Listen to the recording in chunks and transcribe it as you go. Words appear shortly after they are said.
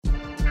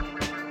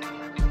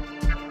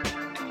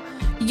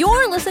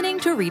You're listening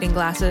to Reading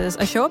Glasses,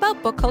 a show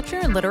about book culture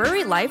and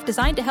literary life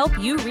designed to help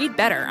you read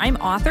better. I'm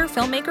author,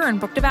 filmmaker, and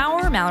book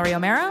devourer Mallory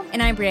O'Mara.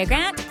 And I'm Bria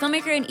Grant,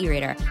 filmmaker and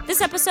e-reader. This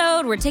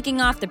episode, we're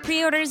taking off the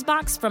pre-orders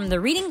box from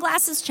the Reading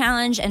Glasses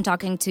Challenge and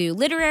talking to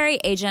literary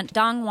agent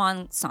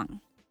DongWon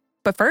Song.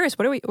 But first,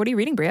 what are you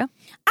reading, Bria?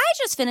 I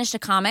just finished a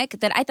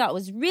comic that I thought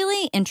was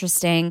really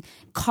interesting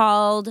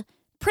called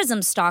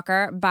Prism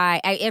Stalker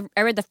by, I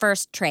read the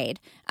first trade,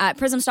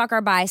 Prism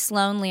Stalker by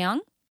Sloan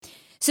Leong.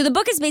 So the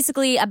book is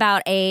basically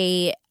about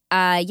a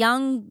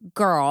young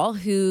girl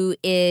who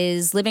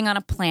is living on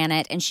a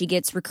planet, and she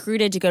gets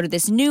recruited to go to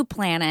this new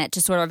planet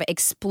to sort of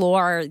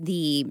explore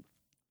the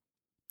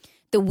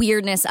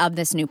weirdness of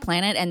this new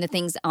planet and the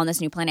things on this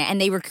new planet.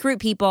 And they recruit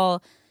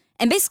people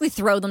and basically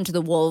throw them to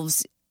the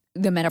wolves.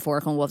 The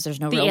metaphorical wolves.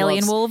 There's no real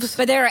alien wolves.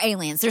 But there are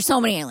aliens. There's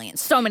so many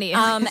aliens. So many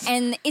aliens.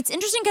 And it's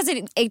interesting because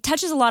it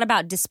touches a lot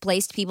about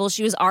displaced people.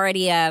 She was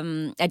already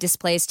a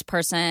displaced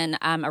person,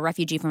 a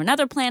refugee from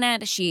another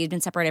planet. She had been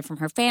separated from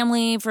her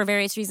family for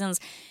various reasons.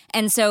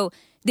 And so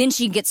then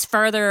she gets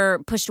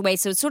further pushed away.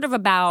 So it's sort of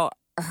about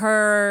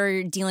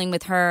her dealing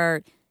with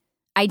her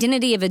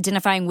identity of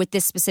identifying with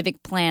this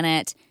specific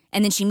planet.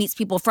 And then she meets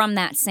people from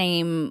that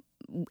same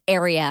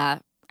area.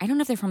 I don't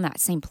know if they're from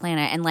that same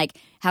planet, and like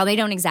how they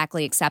don't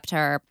exactly accept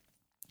her.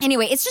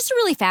 Anyway, it's just a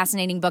really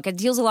fascinating book. It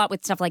deals a lot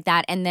with stuff like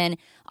that. And then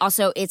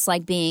also it's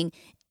like being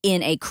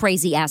in a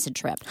crazy acid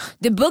trip.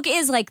 The book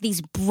is like these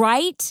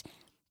bright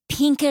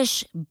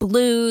pinkish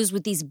blues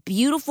with these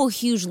beautiful,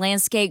 huge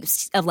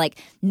landscapes of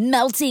like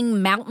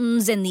melting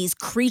mountains and these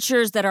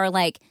creatures that are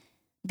like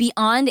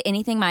beyond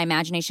anything my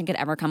imagination could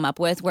ever come up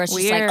with, where it's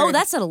just like, oh,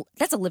 that's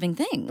a living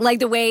thing. Like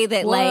the way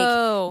that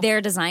like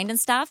they're designed and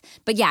stuff.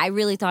 But yeah, I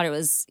really thought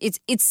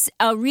it's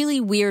a really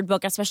weird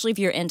book, especially if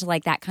you're into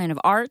like that kind of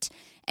art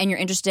and you're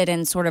interested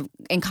in sort of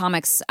in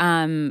comics.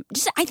 I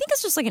think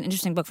it's just like an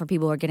interesting book for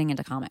people who are getting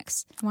into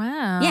comics.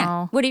 Wow.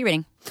 Yeah. What are you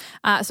reading?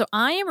 So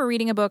I am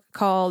reading a book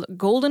called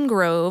Golden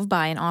Grove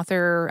by an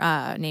author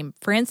named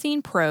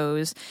Francine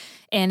Prose.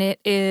 And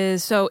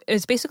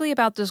it's basically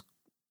about this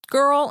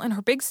girl and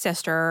her big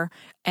sister,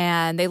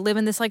 and they live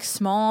in this like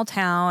small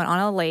town on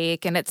a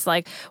lake, and it's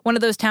like one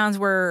of those towns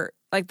where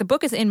like the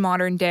book is in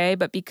modern day,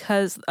 but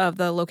because of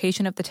the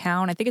location of the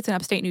town, I think it's in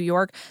upstate New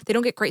York, they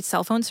don't get great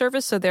cell phone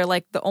service, so they're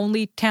like the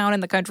only town in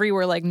the country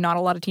where like not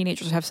a lot of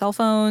teenagers have cell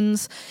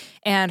phones.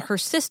 And her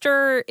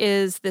sister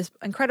is this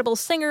incredible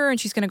singer, and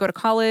she's going to go to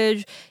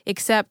college,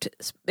 except,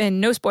 and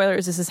no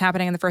spoilers, this is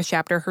happening in the first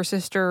chapter, her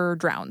sister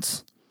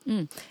drowns.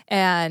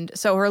 And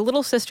so her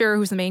little sister,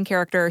 who's the main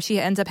character, she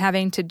ends up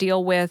having to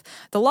deal with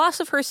the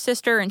loss of her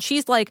sister, and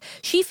she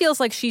feels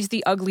like she's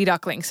the ugly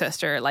duckling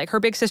sister. Like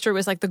her big sister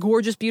was like the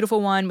gorgeous,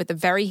 beautiful one with the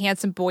very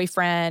handsome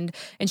boyfriend,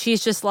 and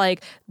she's just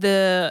like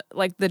the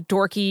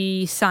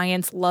dorky,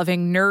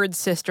 science-loving nerd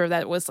sister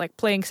that was like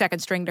playing second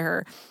string to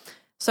her.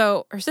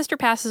 So her sister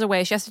passes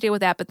away, she has to deal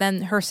with that, but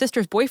then her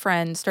sister's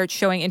boyfriend starts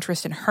showing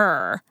interest in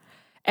her.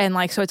 And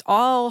like, so it's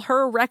all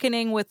her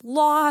reckoning with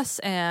loss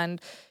and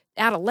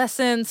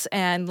adolescence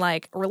and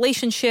like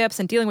relationships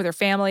and dealing with her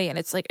family, and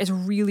it's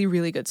really,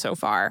 really good so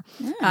far.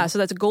 So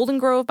that's Golden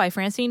Grove by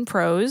Francine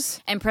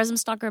Prose and Prism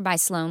Stalker by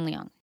Sloan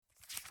Leong.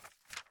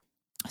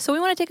 So we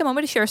want to take a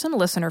moment to share some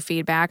listener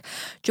feedback.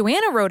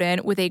 Joanna wrote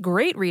in with a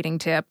great reading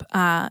tip.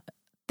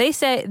 They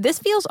say, this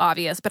feels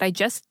obvious, but I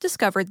just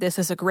discovered this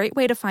as a great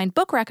way to find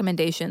book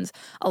recommendations.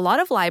 A lot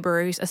of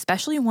libraries,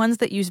 especially ones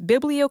that use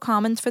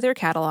Bibliocommons for their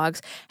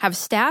catalogs, have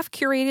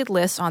staff-curated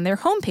lists on their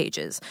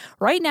homepages.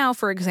 Right now,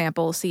 for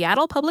example,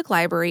 Seattle Public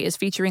Library is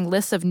featuring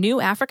lists of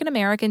new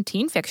African-American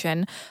teen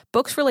fiction,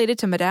 books related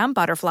to Madame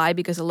Butterfly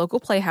because a local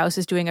playhouse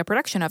is doing a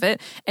production of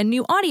it, and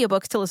new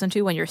audiobooks to listen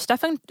to when you're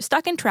stuck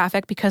in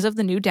traffic because of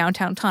the new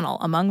downtown tunnel,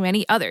 among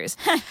many others.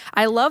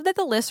 I love that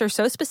the lists are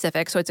so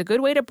specific, so it's a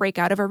good way to break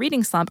out of a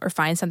reading slump or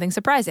find something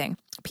surprising.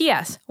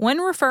 P.S. When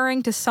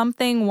referring to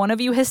something one of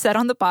you has said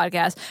on the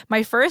podcast,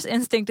 my first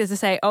instinct is to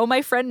say, oh,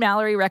 my friend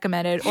Mallory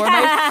recommended, or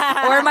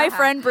my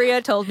friend Bria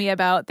told me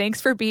about.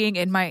 Thanks for being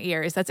in my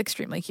ears. That's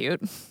extremely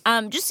cute.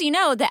 Just so you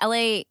know, the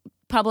LA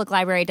Public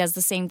Library does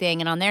the same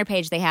thing, and on their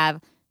page they have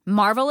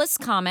Marvelous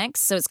Comics.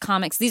 So it's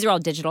comics. These are all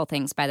digital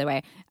things, by the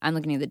way. I'm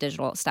looking at the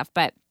digital stuff,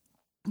 but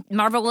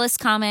Marvelous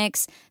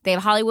Comics. They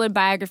have Hollywood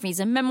biographies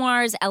and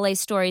memoirs, LA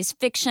stories,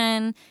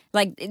 fiction,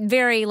 like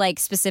very like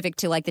specific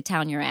to like the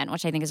town you're in,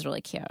 which I think is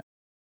really cute.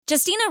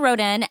 Justina wrote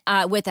in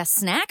with a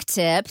snack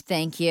tip.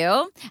 Thank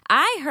you.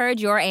 I heard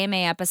your AMA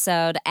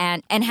episode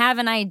and have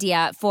an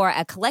idea for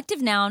a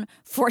collective noun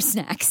for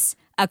snacks.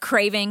 A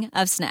craving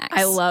of snacks.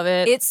 I love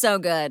it. It's so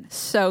good.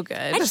 So good.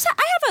 I have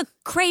a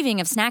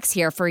craving of snacks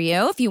here for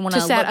you if you want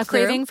to set look a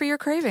craving for your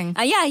craving.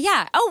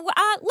 Yeah.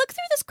 Oh, look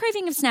through this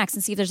craving of snacks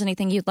and see if there's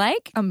anything you'd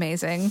like.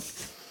 Amazing.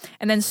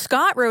 And then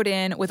Scott wrote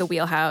in with a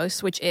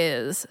wheelhouse, which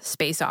is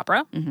space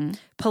opera,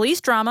 police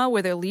drama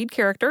where their lead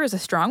character is a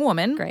strong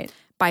woman, great,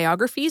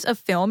 biographies of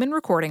film and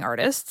recording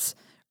artists,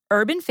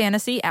 urban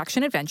fantasy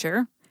action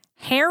adventure,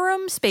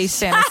 harem space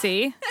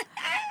fantasy,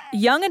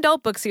 young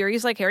adult book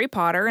series like Harry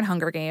Potter and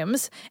Hunger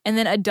Games, and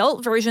then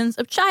adult versions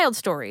of child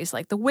stories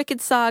like the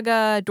Wicked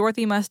Saga,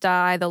 Dorothy Must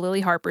Die, the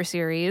Lily Harper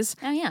series.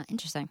 Oh, yeah.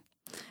 Interesting.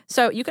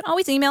 So you can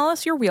always email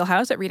us your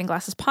wheelhouse at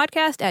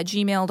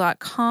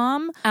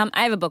readingglassespodcast@gmail.com.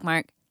 I have a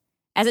bookmark.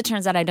 As it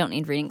turns out, I don't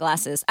need reading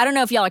glasses. I don't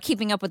know if y'all are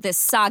keeping up with this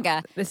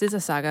saga. This is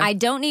a saga. I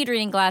don't need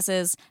reading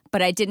glasses,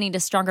 but I did need a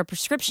stronger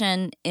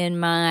prescription in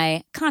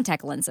my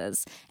contact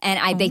lenses.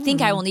 And they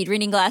think I will need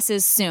reading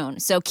glasses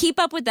soon. So keep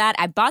up with that.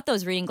 I bought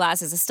those reading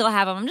glasses. I still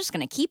have them. I'm just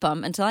going to keep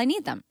them until I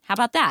need them. How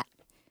about that?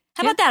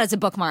 How about that as a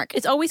bookmark?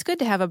 It's always good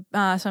to have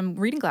some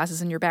reading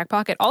glasses in your back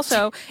pocket.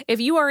 Also,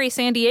 if you are a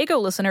San Diego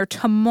listener,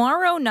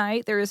 tomorrow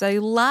night there is a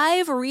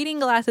live reading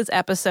glasses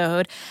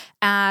episode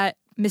at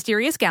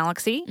Mysterious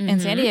Galaxy in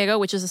San Diego,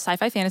 which is a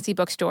sci-fi fantasy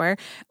bookstore.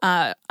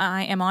 I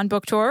am on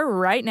book tour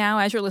right now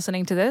as you're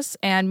listening to this,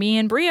 and me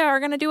and Bria are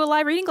going to do a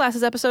live reading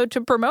glasses episode to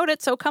promote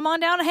it, so come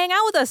on down and hang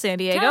out with us, San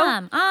Diego.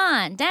 Come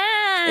on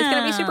down. It's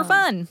going to be super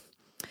fun.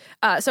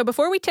 So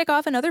before we tick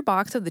off another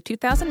box of the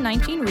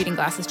 2019 Reading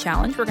Glasses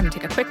Challenge, we're going to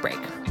take a quick break.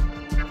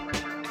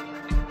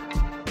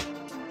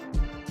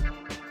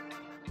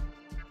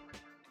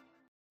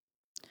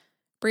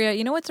 Bria,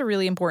 you know what's a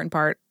really important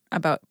part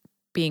about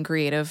being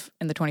creative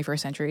in the 21st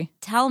century?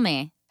 Tell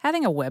me.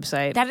 Having a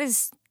website. That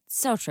is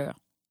so true.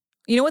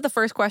 You know what the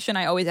first question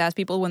I always ask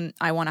people when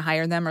I want to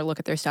hire them or look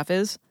at their stuff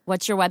is?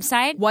 What's your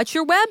website? What's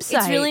your website?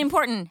 It's really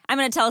important. I'm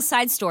going to tell a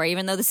side story,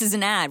 even though this is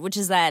an ad, which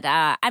is that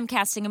I'm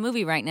casting a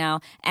movie right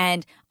now.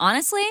 And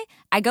honestly,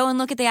 I go and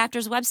look at the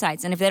actors'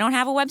 websites. And if they don't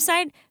have a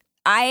website,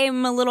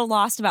 I'm a little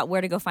lost about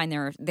where to go find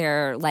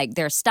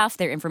their stuff,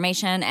 their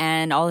information,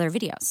 and all their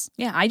videos.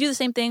 Yeah, I do the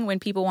same thing when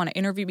people want to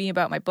interview me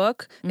about my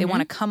book. They want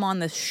to come on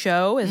the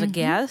show as a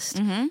guest.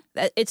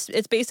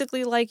 It's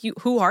basically like,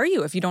 who are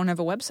you if you don't have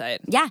a website?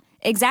 Yeah,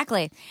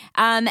 exactly.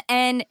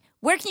 And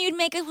where can you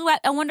make a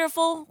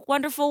wonderful,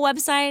 wonderful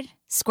website?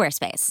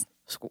 Squarespace.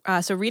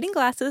 So Reading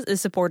Glasses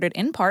is supported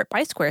in part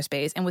by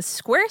Squarespace. And with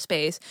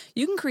Squarespace,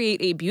 you can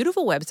create a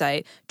beautiful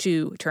website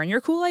to turn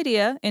your cool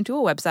idea into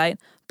a website,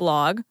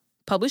 blog,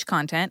 publish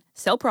content,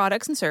 sell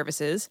products and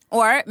services.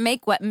 Or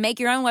make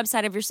your own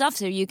website of yourself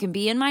so you can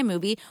be in my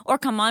movie or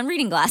come on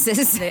Reading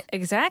Glasses.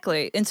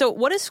 Exactly. And so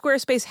what does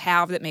Squarespace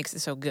have that makes it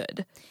so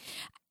good?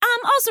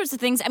 All sorts of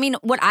things. I mean,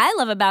 what I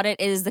love about it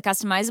is the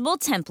customizable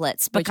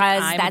templates,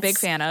 because I'm a big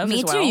fan of. Me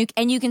as well. too.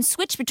 And you can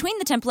switch between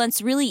the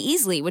templates really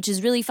easily, which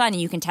is really fun.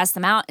 And you can test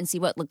them out and see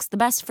what looks the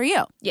best for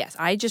you. Yes,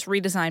 I just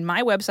redesigned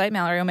my website,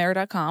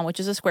 MalloryO'Mara.com, which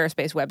is a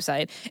Squarespace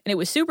website, and it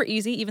was super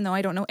easy, even though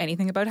I don't know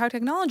anything about how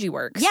technology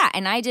works. Yeah,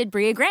 and I did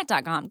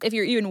BriaGrant.com. If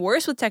you're even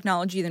worse with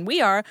technology than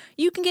we are,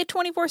 you can get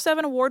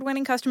 24/7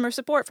 award-winning customer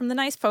support from the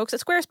nice folks at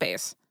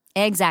Squarespace.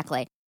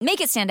 Exactly. Make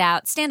it stand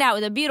out. Stand out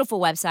with a beautiful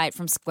website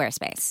from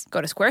Squarespace.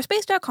 Go to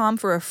squarespace.com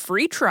for a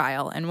free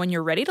trial, and when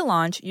you're ready to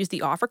launch, use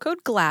the offer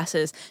code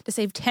GLASSES to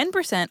save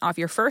 10% off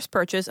your first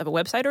purchase of a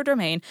website or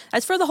domain.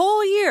 That's for the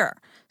whole year.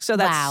 So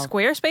that's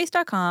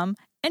squarespace.com,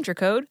 enter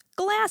code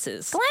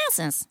GLASSES.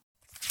 Glasses.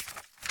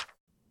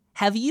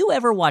 Have you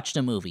ever watched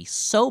a movie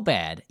so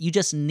bad you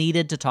just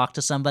needed to talk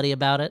to somebody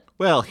about it?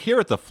 Well, here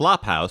at the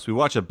Flophouse, we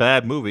watch a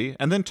bad movie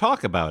and then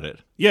talk about it.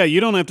 Yeah, you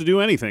don't have to do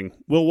anything.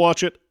 We'll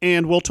watch it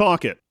and we'll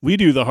talk it. We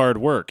do the hard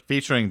work.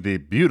 Featuring the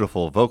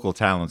beautiful vocal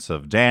talents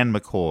of Dan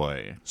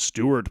McCoy,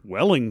 Stuart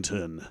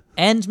Wellington,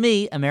 And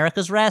me,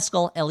 America's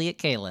Rascal, Elliot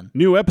Kalin.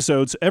 New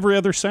episodes every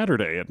other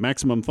Saturday at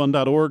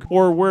MaximumFun.org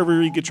or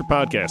wherever you get your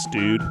podcast,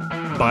 dude.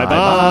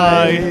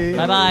 Bye-bye.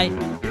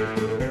 Bye-bye.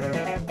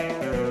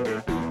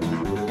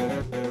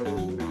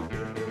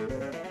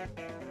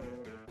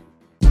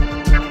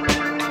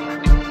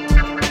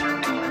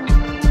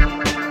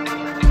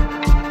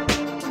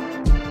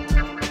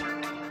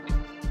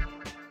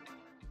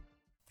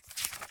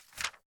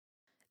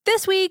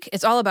 This week,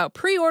 it's all about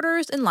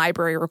pre-orders and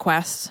library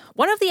requests.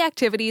 One of the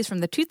activities from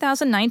the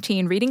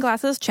 2019 Reading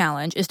Glasses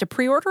Challenge is to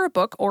pre-order a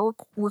book or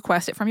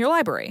request it from your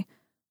library.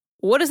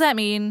 What does that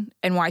mean,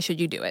 and why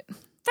should you do it?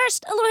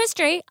 First, a little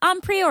history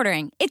on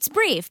pre-ordering. It's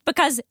brief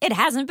because it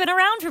hasn't been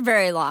around for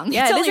very long.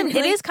 Yeah,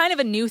 it is kind of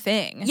a new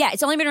thing. Yeah,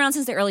 it's only been around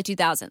since the early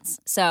 2000s.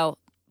 So,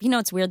 you know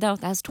what's weird, though?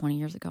 That was 20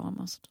 years ago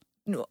almost.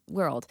 No.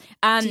 We're old.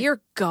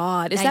 Dear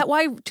God. Is that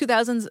why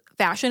 2000s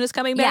fashion is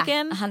coming back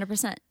in?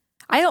 100%.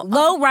 I don't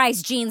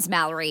low-rise jeans,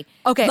 Mallory.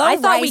 Okay, I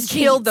thought we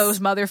killed those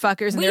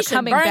motherfuckers and they're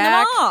coming back. We should burn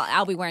them all.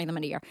 I'll be wearing them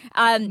in a year.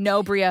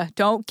 No, Bria,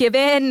 don't give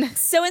in.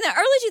 So in the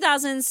early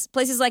 2000s,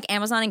 places like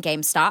Amazon and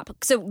GameStop.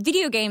 So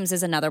video games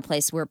is another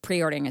place where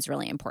pre-ordering is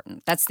really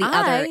important. That's the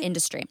other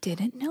industry.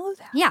 Didn't know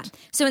that. Yeah.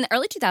 So in the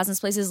early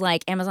 2000s, places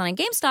like Amazon and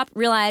GameStop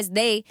realized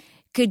they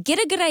could get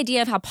a good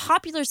idea of how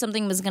popular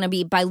something was going to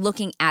be by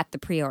looking at the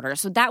pre-order.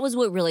 So that was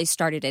what really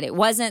started it. It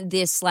wasn't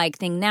this like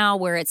thing now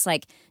where it's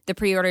like the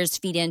pre-orders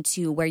feed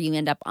into where you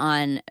end up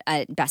on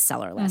a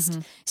bestseller list.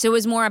 So it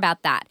was more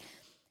about that.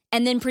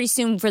 And then pretty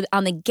soon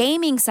on the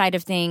gaming side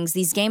of things,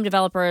 these game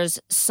developers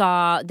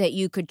saw that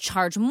you could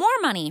charge more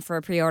money for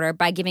a pre-order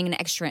by giving an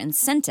extra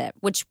incentive,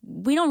 which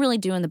we don't really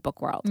do in the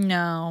book world.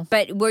 No.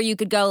 But where you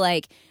could go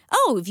like,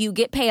 oh, if you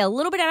pay a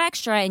little bit of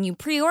extra and you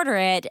pre-order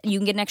it, you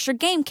can get an extra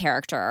game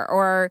character,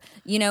 or,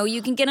 you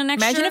can get an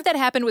extra Imagine if that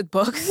happened with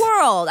books.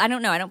 world. I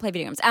don't know. I don't play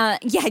video games.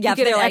 You get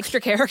an extra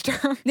character.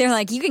 They're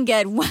like, you can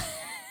get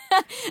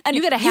and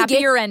you get a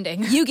happier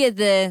ending. You get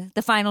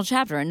the final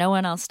chapter and no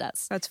one else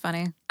does. That's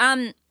funny.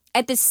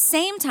 At the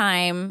same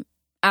time,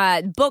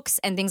 books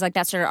and things like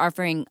that started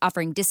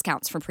offering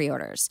discounts for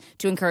pre-orders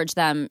to encourage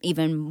them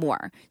even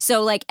more.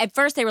 So like at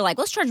first they were like,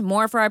 let's charge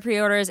more for our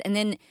pre-orders, and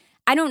then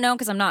I don't know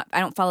because I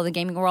don't follow the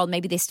gaming world.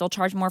 Maybe they still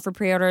charge more for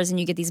pre-orders and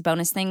you get these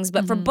bonus things.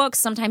 But for books,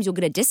 sometimes you'll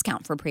get a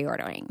discount for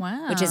pre-ordering,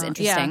 which is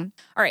interesting.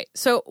 Yeah. All right.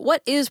 So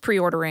what is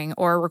pre-ordering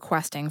or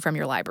requesting from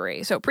your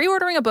library? So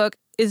pre-ordering a book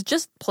is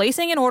just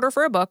placing an order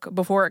for a book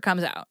before it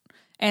comes out.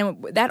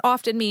 And that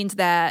often means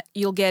that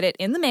you'll get it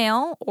in the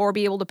mail or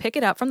be able to pick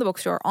it up from the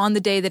bookstore on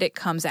the day that it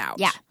comes out.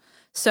 Yeah.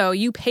 So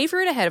you pay for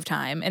it ahead of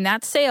time, and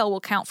that sale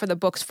will count for the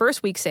book's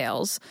first week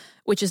sales,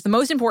 which is the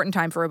most important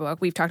time for a book.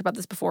 We've talked about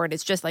this before, and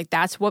it's just like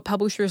that's what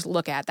publishers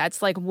look at.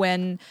 That's like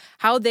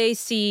how they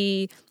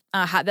see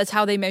that's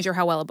how they measure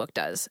how well a book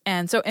does.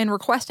 And so in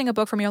requesting a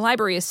book from your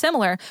library is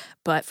similar,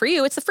 but for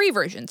you, it's the free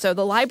version. So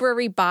the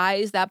library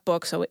buys that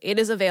book, so it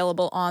is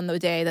available on the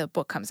day the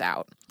book comes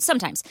out.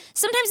 Sometimes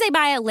they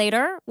buy it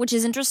later, which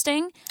is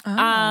interesting.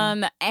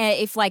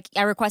 If like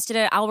I requested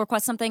it, I'll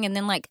request something, and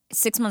then like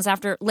 6 months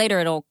later,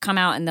 it'll come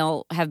out and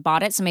they'll have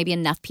bought it. So maybe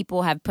enough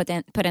people have put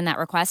in that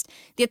request.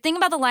 The thing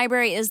about the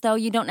library is though,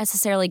 you don't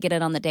necessarily get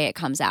it on the day it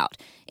comes out.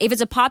 If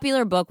it's a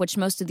popular book, which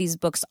most of these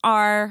books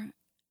are,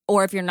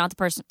 or if you're not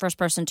the first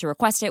person to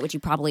request it, which you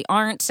probably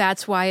aren't.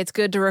 That's why it's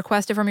good to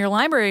request it from your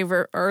library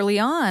early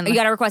on. You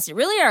got to request it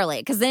really early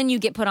because then you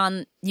get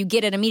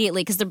it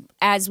immediately. Because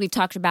as we've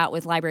talked about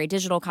with library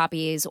digital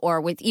copies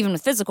or even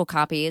with physical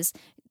copies,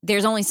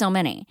 there's only so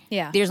many.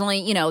 Yeah. There's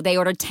only, they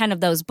ordered 10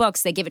 of those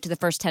books. They give it to the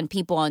first 10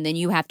 people, and then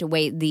you have to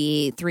wait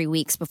the 3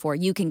 weeks before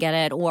you can get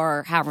it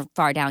or however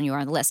far down you are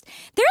on the list.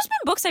 There's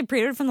been books I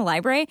pre-ordered from the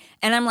library,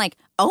 and I'm like,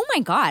 oh my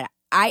God.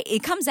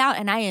 It comes out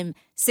and I am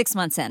 6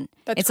 months in.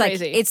 That's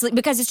crazy. It's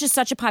because it's just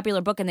such a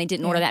popular book and they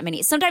didn't order that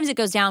many. Sometimes it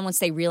goes down once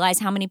they realize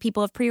how many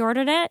people have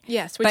pre-ordered it.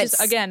 Yes, which is,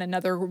 again,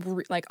 another,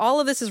 all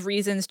of this is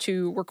reasons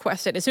to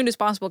request it as soon as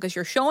possible because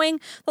you're showing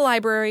the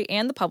library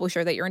and the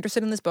publisher that you're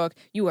interested in this book.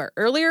 You are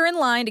earlier in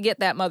line to get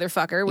that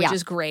motherfucker, which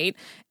is great,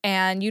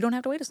 and you don't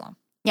have to wait as long.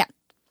 Yeah.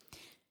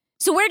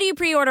 So where do you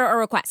pre-order or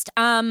request?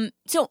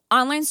 So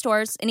online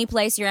stores, any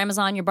place, your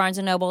Amazon, your Barnes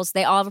 & Nobles,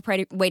 they all have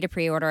a way to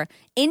pre-order.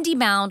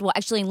 IndieBound will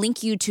actually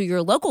link you to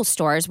your local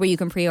stores where you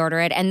can pre-order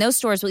it, and those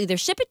stores will either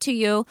ship it to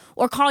you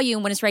or call you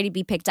when it's ready to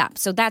be picked up.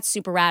 So that's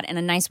super rad and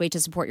a nice way to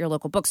support your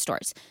local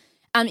bookstores.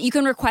 You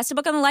can request a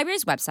book on the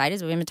library's website,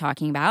 as we've been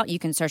talking about. You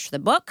can search for the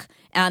book.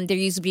 There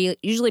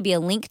usually be a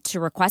link to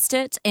request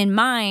it. In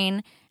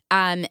mine,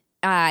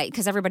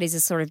 because everybody's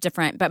is sort of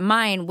different, but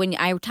mine, when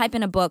I type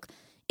in a book,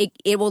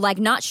 it will like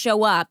not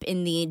show up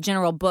in the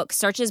general book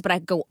searches, but I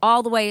go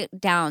all the way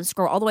down,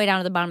 scroll all the way down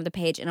to the bottom of the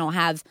page, and it'll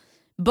have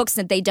books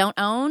that they don't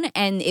own,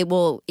 and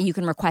you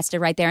can request it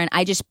right there. And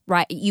I just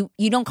write, you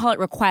don't call it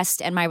request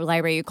in my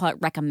library, you call it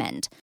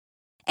recommend.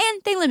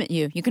 And they limit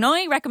you. You can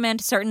only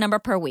recommend a certain number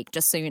per week,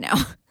 just so you know.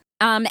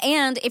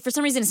 And if for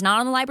some reason it's not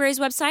on the library's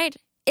website,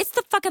 it's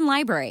the fucking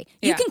library.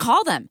 You can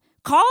call them.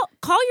 Call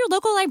your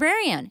local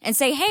librarian and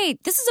say, hey,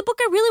 this is a book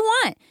I really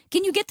want.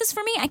 Can you get this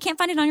for me? I can't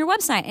find it on your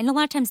website. And a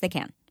lot of times they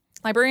can.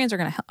 Librarians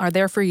are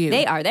there for you.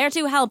 They are there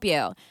to help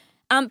you.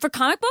 For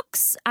comic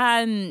books,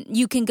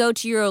 you can go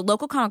to your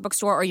local comic book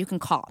store or you can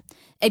call.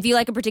 If you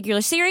like a particular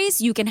series,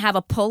 you can have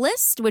a pull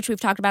list, which we've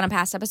talked about in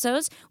past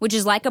episodes, which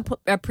is like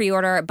a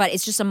pre-order, but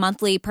it's just a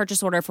monthly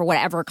purchase order for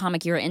whatever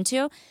comic you're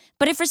into.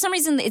 But if for some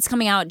reason it's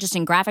coming out just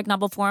in graphic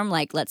novel form,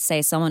 like let's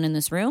say someone in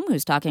this room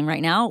who's talking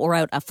right now or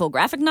wrote a full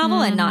graphic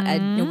novel and not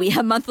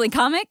a monthly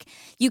comic,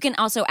 you can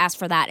also ask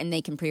for that and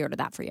they can pre-order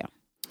that for you.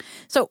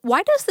 So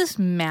why does this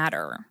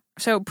matter?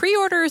 So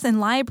pre-orders and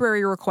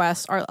library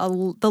requests are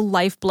the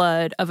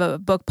lifeblood of a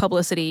book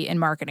publicity and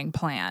marketing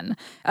plan,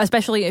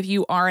 especially if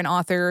you are an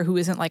author who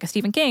isn't like a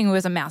Stephen King who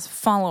has a massive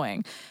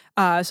following.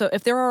 So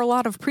if there are a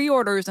lot of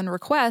pre-orders and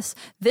requests,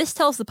 this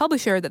tells the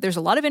publisher that there's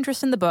a lot of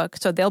interest in the book,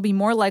 so they'll be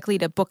more likely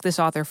to book this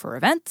author for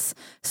events,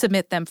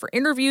 submit them for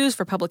interviews,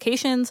 for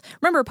publications.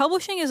 Remember,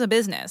 publishing is a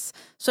business,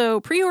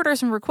 so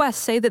pre-orders and requests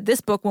say that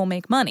this book will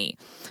make money.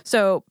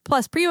 So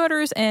plus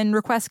pre-orders and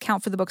requests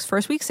count for the book's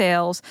first week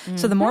sales,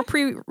 so the more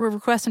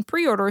requests and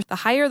pre-orders, the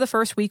higher the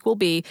first week will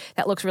be.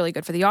 That looks really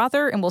good for the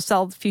author and will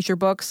sell future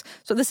books.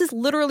 So this is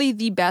literally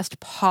the best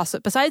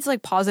besides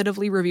like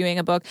positively reviewing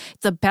a book,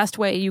 it's the best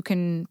way you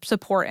can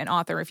support an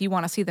author. If you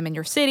want to see them in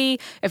your city,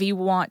 if you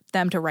want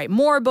them to write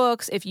more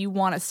books, if you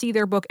want to see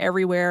their book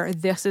everywhere,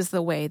 this is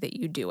the way that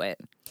you do it.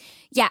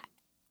 Yeah.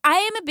 I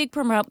am a big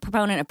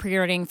proponent of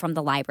pre-ordering from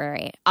the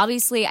library.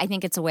 Obviously, I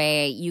think it's a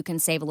way you can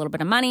save a little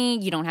bit of money.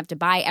 You don't have to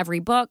buy every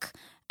book.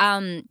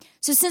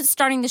 So since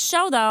starting the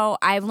show, though,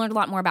 I've learned a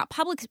lot more about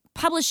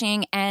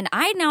publishing, and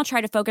I now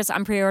try to focus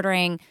on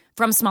pre-ordering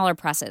from smaller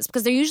presses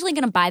because they're usually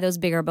going to buy those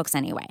bigger books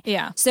anyway.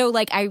 Yeah. So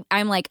like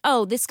I'm like,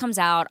 oh, this comes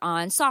out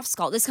on Soft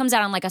Skull. This comes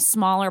out on like a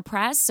smaller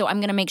press. So I'm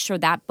going to make sure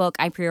that book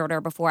I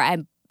pre-order before I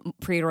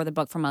pre-order the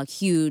book from a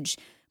huge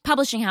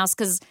publishing house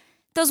because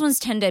those ones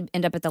tend to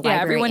end up at the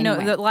library. Everyone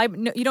anyway.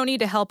 knows you don't need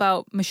to help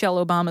out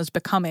Michelle Obama's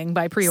Becoming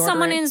by pre-ordering.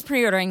 Someone is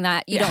pre-ordering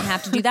that. You don't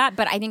have to do that,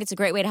 but I think it's a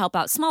great way to help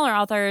out smaller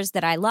authors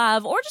that I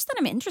love or just that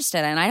I'm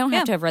interested in. I don't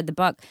have to have read the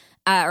book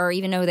or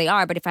even know who they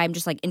are, but if I'm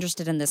just like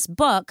interested in this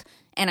book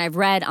and I've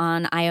read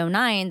on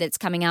IO9 that's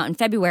coming out in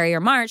February or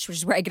March, which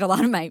is where I get a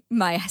lot of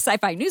my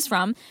sci-fi news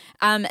from,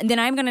 then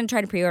I'm going to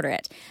try to pre-order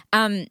it.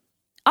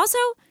 Also,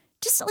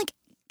 just like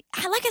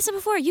I said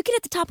before, you get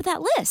at the top of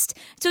that list.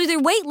 So either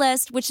wait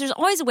list, which there's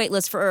always a wait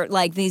list for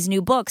like these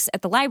new books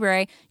at the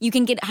library, you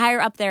can get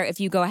higher up there if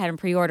you go ahead and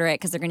pre-order it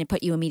because they're going to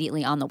put you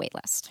immediately on the wait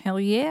list. Hell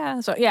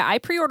yeah. So yeah, I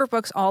pre-order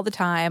books all the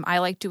time. I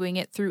like doing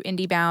it through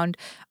IndieBound.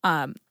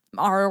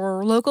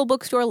 Our local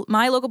bookstore,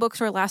 my local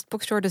bookstore, Last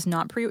Bookstore, does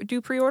not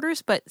do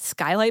pre-orders, but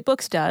Skylight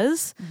Books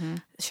does. Mm-hmm.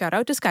 Shout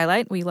out to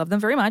Skylight. We love them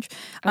very much.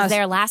 I was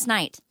there last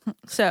night.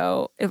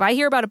 So if I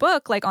hear about a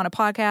book like on a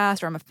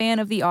podcast or I'm a fan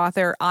of the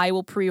author, I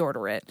will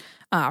pre-order it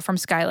from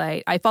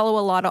Skylight. I follow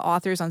a lot of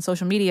authors on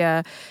social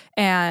media,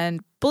 and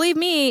believe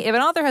me, if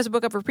an author has a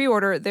book up for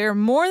pre-order, they're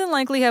more than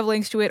likely have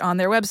links to it on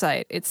their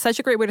website. It's such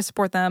a great way to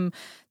support them.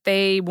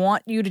 They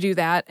want you to do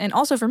that. And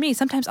also for me,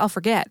 sometimes I'll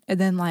forget, and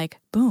then like,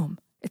 boom.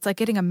 It's like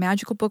getting a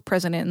magical book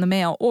present in the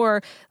mail.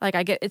 Or like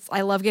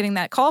I love getting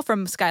that call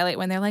from Skylight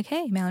when they're like,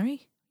 hey,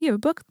 Mallory, you have a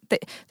book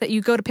that you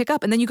go to pick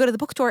up, and then you go to the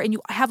bookstore and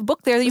you have a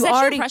book there that Was you that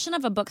already... your impression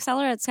of a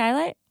bookseller at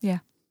Skylight? Yeah.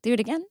 Do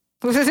it again.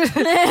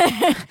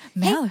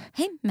 Mallory.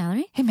 Hey,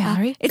 Mallory. Hey,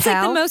 Mallory. It's pal.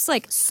 like the most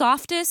like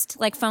softest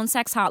like phone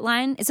sex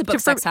hotline. It's a book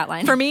sex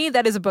hotline. For me,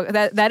 that is a book.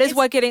 That is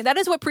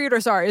what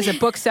pre-orders are. Is a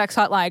book sex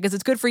hotline because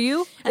it's good for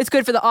you. It's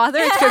good for the author.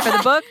 It's good for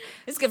the book.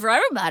 It's good for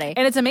everybody.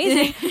 And it's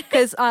amazing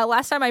because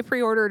last time I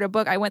pre-ordered a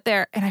book, I went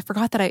there and I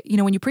forgot that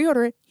when you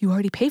pre-order it, you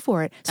already pay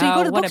for it. So you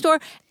go to the bookstore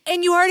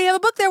and you already have a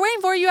book there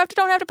waiting for you. You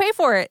don't have to pay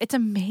for it. It's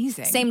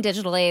amazing. Same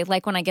digitally.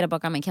 Like when I get a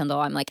book on my Kindle,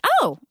 I'm like,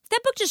 oh,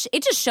 that book just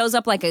shows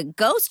up like a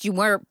ghost you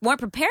weren't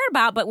prepared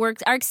about, but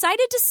are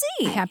excited to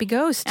see. A happy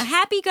ghost. A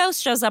happy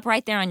ghost shows up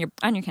right there on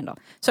your Kindle.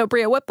 So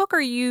Bria, what book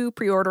are you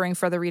pre-ordering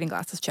for the Reading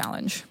Glasses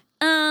Challenge?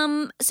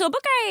 So a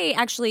book I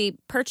actually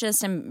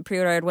purchased and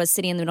pre-ordered was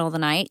City in the Middle of the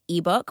Night,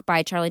 ebook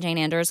by Charlie Jane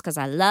Anders, because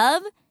I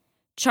love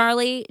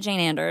Charlie Jane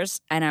Anders,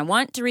 and I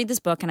want to read this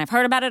book, and I've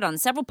heard about it on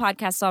several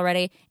podcasts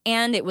already,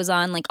 and it was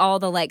on like all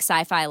the like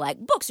sci-fi like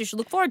books you should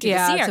look forward to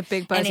this year. Yeah, it's a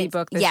big buzzy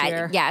book this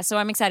year. Yeah, so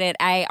I'm excited.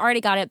 I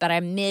already got it, but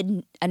I'm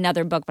mid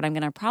another book, but I'm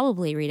going to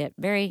probably read it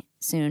very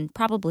soon,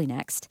 probably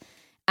next.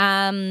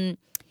 I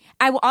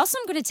will also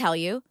am going to tell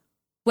you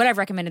what I've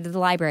recommended to the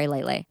library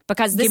lately,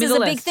 because this is a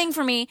big thing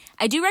for me.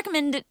 I do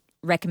recommend it.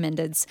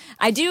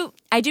 I do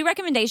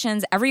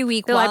recommendations every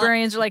week. The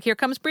librarians are like, here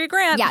comes Bria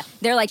Grant. Yeah,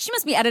 they're like, she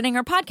must be editing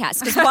her podcast,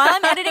 because while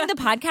I'm editing the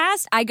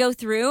podcast, I go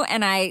through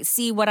and I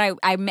see what I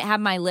have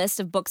my list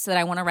of books that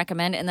I want to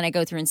recommend, and then I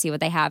go through and see what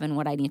they have and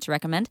what I need to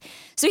recommend.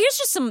 So here's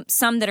just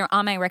some that are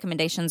on my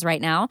recommendations right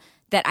now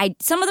that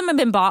some of them have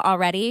been bought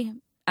already,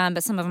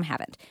 but some of them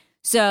haven't.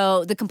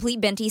 So the Complete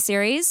Benty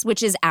series,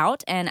 which is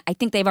out, and I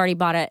think they've already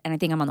bought it, and I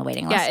think I'm on the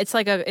waiting list.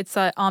 Yeah, it's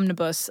an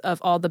omnibus of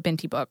all the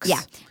Benty books.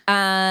 Yeah.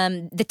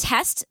 The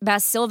Test by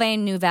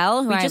Sylvain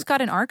Nouvel. We just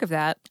got an arc of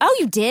that. Oh,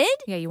 you did?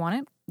 Yeah, you want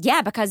it?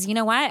 Yeah, because you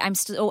know what?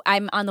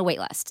 I'm on the wait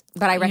list,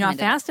 but I recommend You're not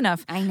fast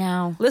enough. I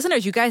know.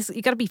 Listeners, you got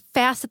to be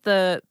fast at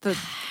the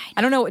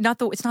I don't know,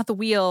 it's not the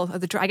wheel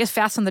of the draw. I guess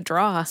fast on the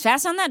draw.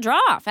 Fast on that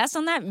draw. Fast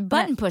on that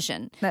button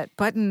pushing. That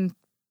button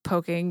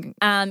poking.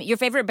 Your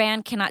favorite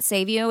band Cannot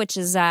Save You, which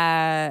is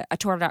a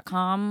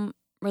Tor.com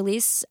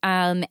release,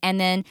 and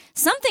then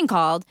something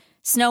called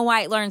Snow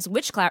White Learns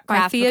Witchcraft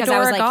by Theodora because I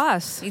was like,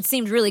 Goss. It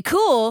seemed really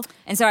cool,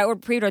 and so I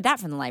pre-ordered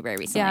that from the library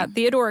recently. Yeah,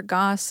 Theodora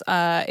Goss.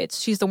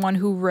 She's the one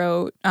who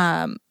wrote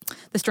The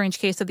Strange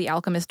Case of the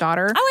Alchemist's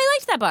Daughter. Oh, I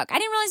liked that book. I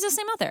didn't realize it was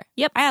the same author.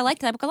 Yep, I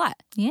liked that book a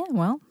lot. Yeah,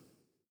 well.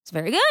 It's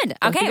very good.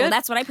 Okay, well,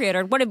 that's what I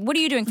pre-ordered. What are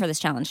you doing for this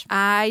challenge?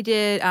 I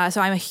did. So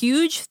I'm a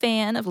huge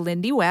fan of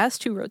Lindy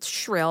West, who wrote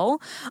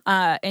Shrill.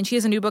 And she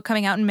has a new book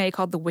coming out in May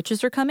called The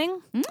Witches Are Coming.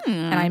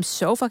 And I'm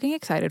so fucking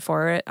excited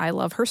for it. I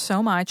love her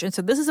so much. And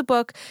so this is a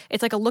book,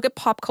 it's like a look at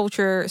pop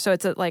culture. So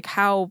it's like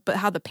how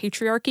the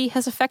patriarchy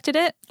has affected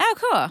it. Oh,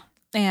 cool.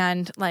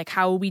 And like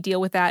how we deal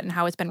with that and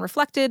how it's been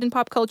reflected in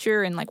pop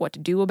culture and like what to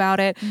do about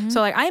it. Mm-hmm. So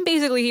like I'm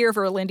basically here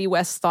for Lindy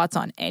West's thoughts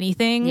on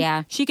anything.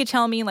 Yeah. She could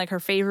tell me like her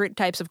favorite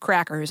types of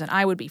crackers and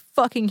I would be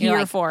fucking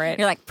here for it.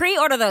 You're like,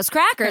 pre-order those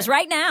crackers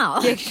right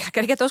now. Yeah,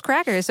 gotta get those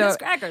crackers. So those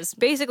crackers.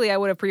 Basically I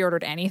would have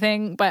pre-ordered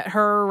anything, but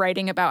her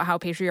writing about how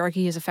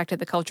patriarchy has affected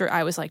the culture,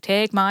 I was like,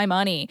 take my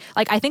money.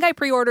 Like I think I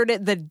pre-ordered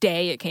it the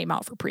day it came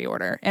out for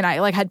pre-order and I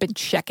like had been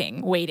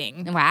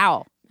waiting.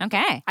 Wow.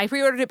 Okay. I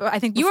pre-ordered it, but I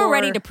think before... You were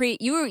ready to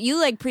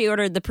you like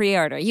pre-ordered the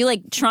pre-order. You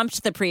like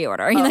trumped the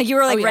pre-order. You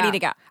were ready to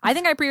go. I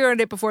think I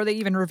pre-ordered it before they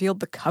even revealed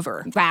the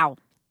cover. Wow.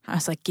 I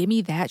was like, give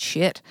me that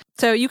shit.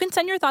 So you can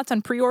send your thoughts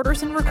on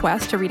pre-orders and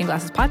requests to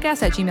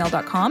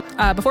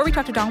readingglassespodcast@gmail.com. Before we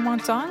talk to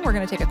DongWon Song, we're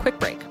going to take a quick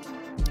break.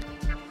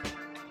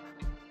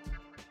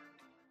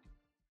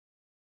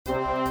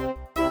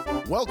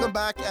 Welcome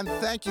back, and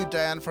thank you,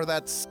 Dan, for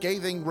that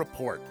scathing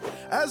report.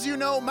 As you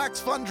know, Max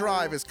Fun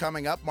Drive is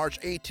coming up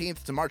March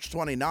 18th to March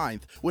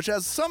 29th, which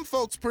has some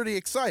folks pretty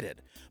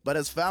excited. But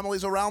as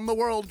families around the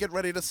world get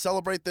ready to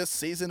celebrate this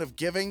season of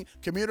giving,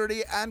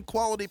 community, and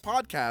quality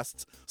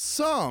podcasts,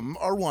 some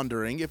are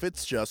wondering if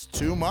it's just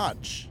too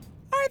much.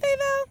 Are they,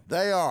 though?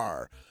 They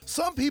are.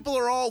 Some people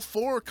are all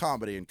for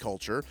comedy and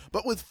culture,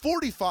 but with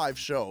 45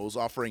 shows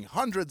offering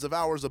hundreds of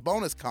hours of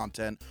bonus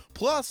content,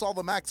 plus all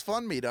the Max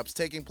Fun meetups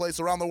taking place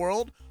around the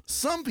world,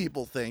 some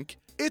people think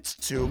it's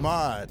too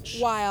much.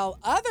 While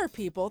other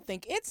people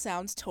think it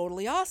sounds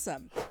totally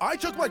awesome. I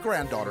took my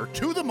granddaughter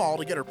to the mall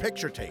to get her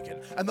picture taken,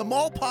 and the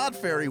mall pod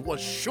ferry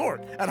was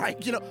short. And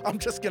I'm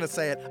just gonna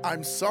say it,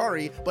 I'm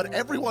sorry, but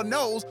everyone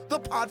knows the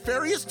pod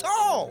ferry is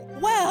tall.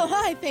 Well,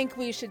 I think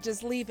we should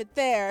just leave it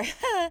there.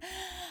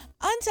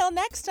 Until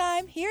next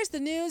time, here's the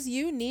news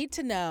you need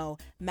to know.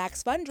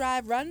 Max Fun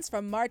Drive runs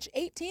from March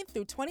 18th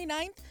through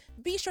 29th.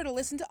 Be sure to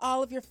listen to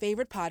all of your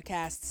favorite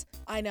podcasts.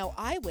 I know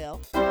I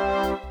will.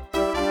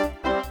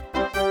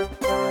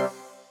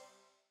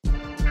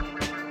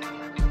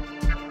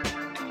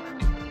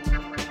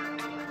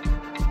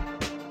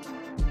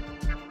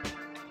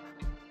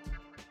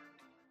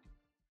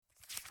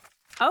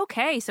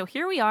 Okay, so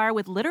here we are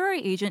with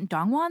literary agent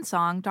DongWon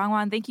Song.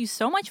 DongWon, thank you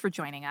so much for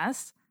joining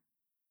us.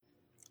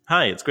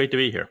 Hi, it's great to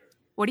be here.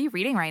 What are you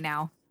reading right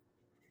now?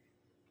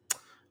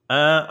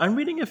 I'm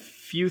reading a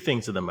few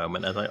things at the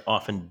moment, as I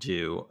often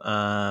do.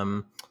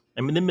 I'm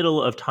in the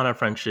middle of Tana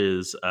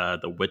French's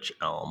The Witch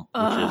Elm,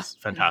 which is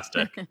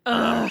fantastic.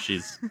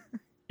 She's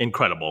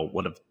incredible,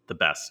 one of the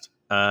best.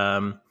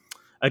 I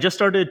just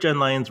started Jen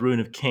Lyon's Rune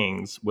of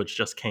Kings, which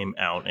just came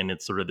out, and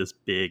it's sort of this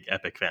big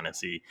epic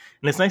fantasy.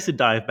 And it's nice to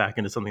dive back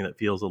into something that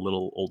feels a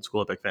little old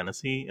school epic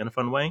fantasy in a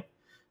fun way.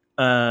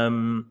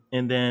 And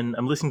then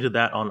I'm listening to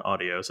that on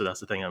audio, so that's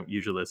the thing I'm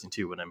usually listening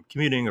to when I'm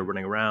commuting or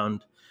running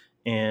around.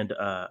 And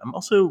I'm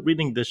also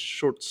reading this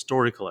short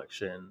story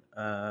collection.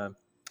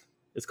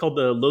 It's called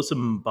The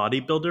Loathsome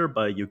Bodybuilder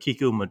by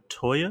Yukiko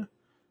Motoya.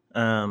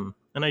 And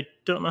I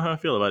don't know how I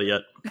feel about it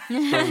yet.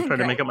 So I'm trying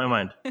to make up my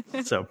mind.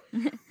 So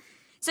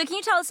can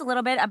you tell us a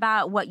little bit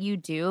about what you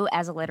do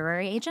as a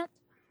literary agent?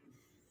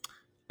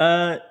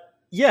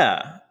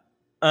 Yeah.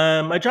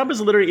 My job as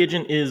a literary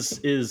agent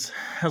has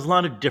a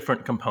lot of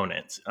different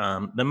components.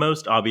 The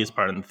most obvious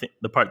part, and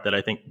the part that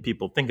I think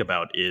people think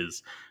about,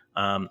 is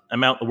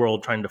I'm out in the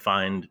world trying to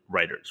find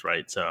writers,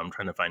 right? So I'm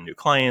trying to find new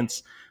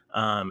clients,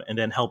 and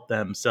then help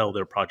them sell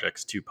their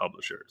projects to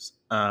publishers.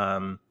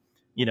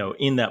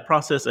 In that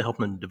process, I help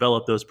them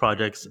develop those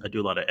projects. I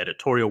do a lot of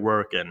editorial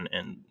work and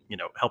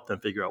help them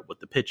figure out what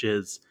the pitch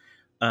is.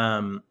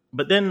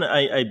 But then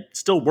I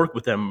still work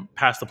with them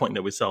past the point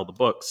that we sell the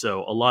book.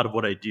 So a lot of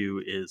what I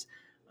do is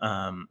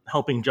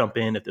helping jump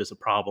in if there's a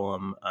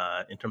problem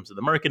in terms of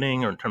the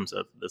marketing or in terms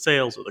of the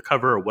sales or the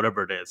cover or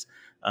whatever it is.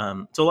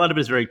 So a lot of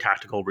it is very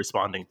tactical,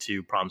 responding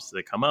to problems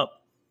that come up.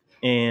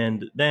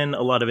 And then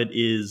a lot of it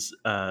is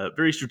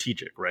very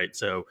strategic, right?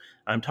 So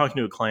I'm talking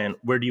to a client,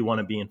 where do you want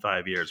to be in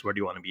 5 years? Where do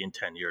you want to be in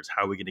 10 years?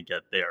 How are we going to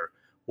get there?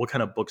 What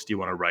kind of books do you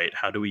want to write?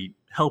 How do we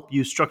help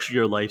you structure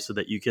your life so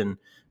that you can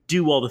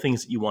do all the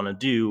things that you want to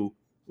do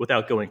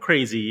without going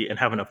crazy and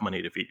have enough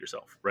money to feed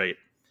yourself, right?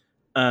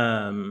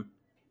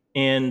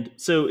 And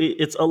so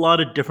it's a lot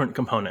of different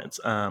components.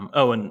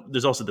 And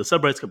there's also the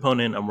subrights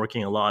component. I'm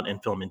working a lot in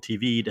film and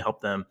TV to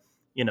help them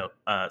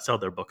sell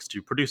their books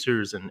to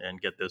producers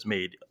and get those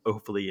made,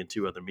 hopefully,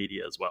 into other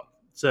media as well.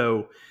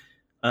 So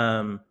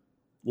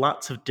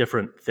lots of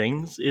different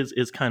things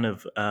is kind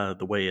of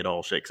the way it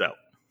all shakes out.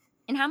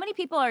 And how many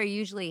people are you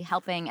usually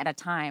helping at a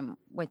time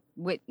with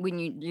when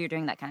you're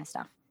doing that kind of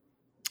stuff?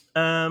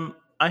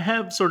 I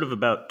have sort of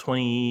about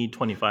 20,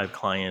 25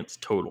 clients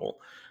total.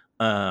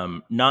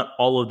 Not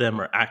all of them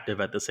are active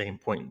at the same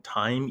point in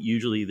time.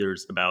 Usually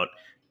there's about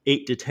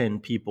 8 to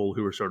 10 people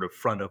who are sort of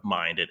front of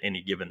mind at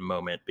any given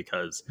moment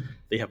because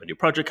they have a new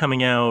project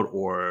coming out,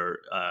 or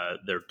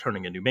they're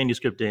turning a new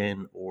manuscript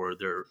in, or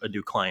they're a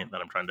new client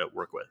that I'm trying to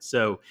work with.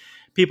 So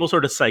people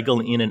sort of cycle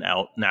in and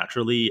out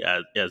naturally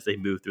as they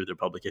move through their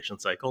publication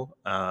cycle.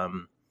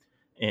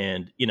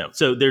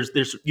 So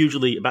there's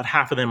usually about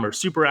half of them are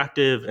super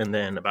active, and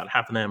then about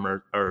half of them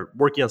are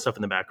working on stuff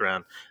in the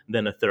background. And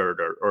then a third,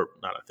 or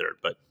not a third,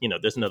 but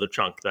there's another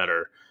chunk that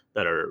are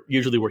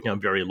usually working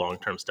on very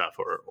long-term stuff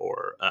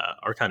or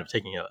are kind of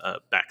taking a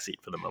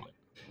backseat for the moment.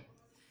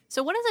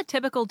 So what does a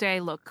typical day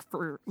look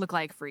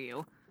like for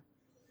you?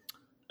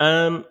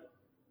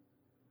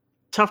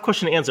 Tough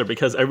question to answer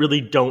because I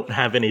really don't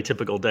have any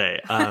typical day.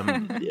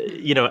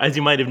 As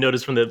you might have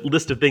noticed from the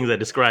list of things I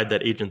described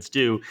that agents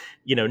do,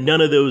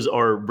 none of those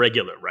are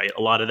regular, right?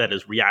 A lot of that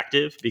is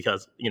reactive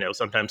because,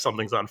 sometimes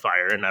something's on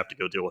fire and I have to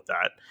go deal with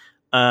that.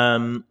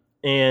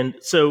 And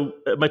so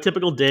my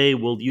typical day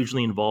will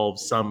usually involve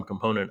some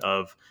component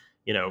of,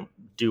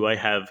 do I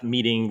have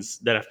meetings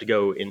that I have to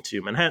go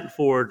into Manhattan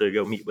for to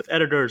go meet with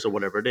editors or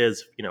whatever it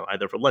is,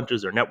 either for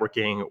lunches or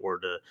networking or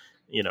to,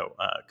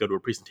 go to a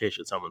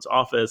presentation at someone's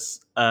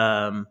office.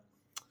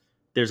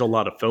 There's a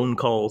lot of phone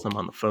calls. I'm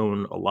on the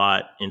phone a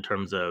lot in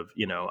terms of,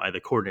 either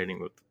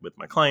coordinating with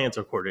my clients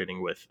or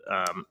coordinating with,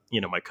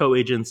 my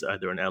co-agents,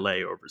 either in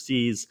LA or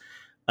overseas.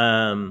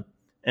 And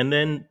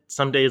then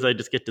some days I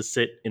just get to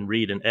sit and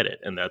read and edit,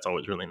 and that's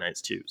always really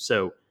nice too.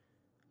 So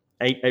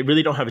I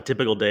really don't have a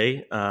typical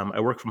day. I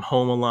work from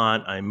home a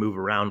lot. I move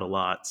around a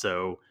lot.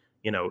 So,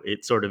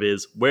 it sort of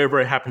is wherever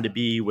I happen to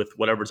be with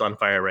whatever's on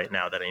fire right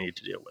now that I need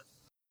to deal with.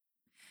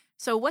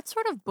 So what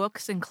sort of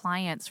books and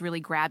clients really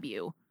grab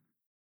you?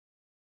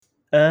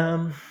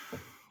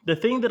 The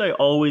thing that I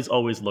always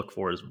look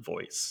for is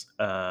voice.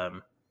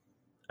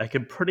 I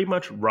can pretty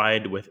much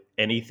ride with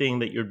anything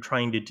that you're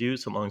trying to do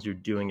so long as you're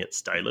doing it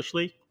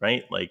stylishly,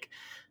 right? Like,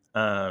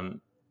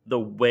 the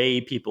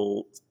way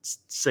people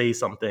say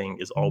something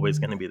is always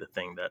going to be the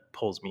thing that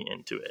pulls me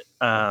into it.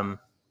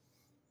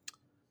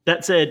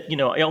 That said,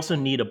 I also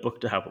need a book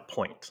to have a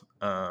point.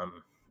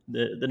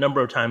 The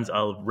number of times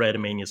I'll read a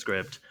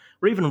manuscript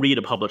or even read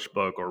a published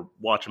book or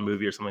watch a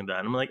movie or something like that,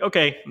 and I'm like,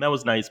 okay, that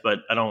was nice, but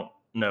I don't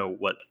know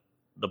what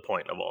the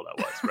point of all that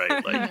was,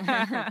 right?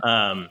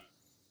 Like,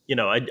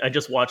 I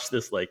just watched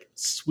this like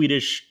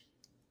Swedish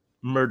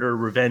murder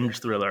revenge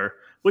thriller,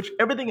 which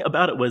everything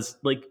about it was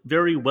like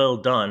very well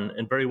done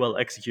and very well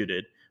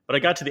executed. But I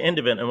got to the end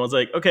of it and was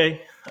like,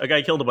 okay, a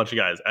guy killed a bunch of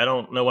guys. I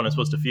don't know what I'm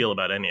supposed to feel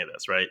about any of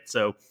this, right?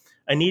 So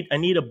I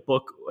need a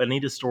book, I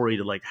need a story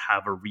to like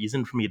have a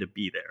reason for me to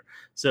be there.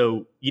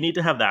 So you need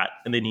to have that,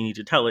 and then you need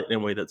to tell it in a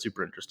way that's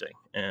super interesting.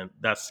 And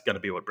that's going to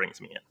be what brings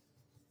me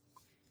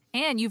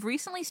in. And you've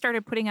recently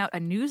started putting out a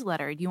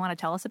newsletter. Do you want to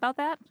tell us about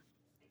that?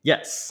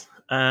 Yes.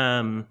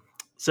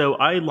 So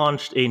I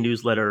launched a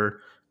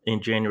newsletter in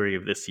January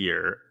of this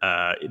year.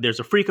 There's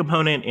a free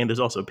component and there's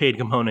also a paid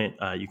component.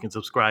 You can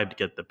subscribe to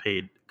get the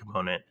paid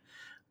component.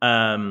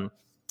 The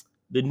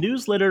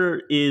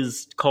newsletter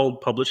is called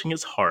Publishing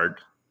is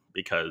Hard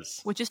because...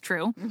 Which is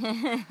true.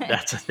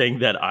 That's a thing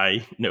that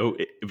I know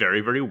very,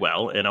 very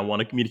well. And I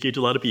want to communicate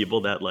to a lot of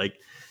people that like,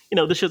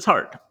 this shit's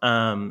hard.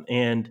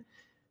 And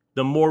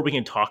the more we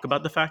can talk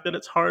about the fact that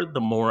it's hard, the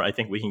more I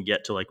think we can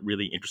get to like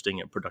really interesting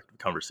and productive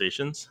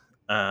conversations.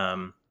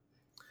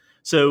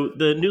 So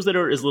the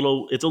newsletter is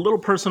it's a little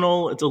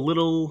personal. It's a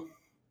little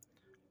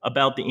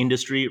about the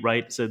industry,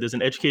 right? So there's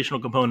an educational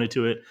component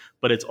to it,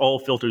 but it's all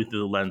filtered through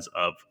the lens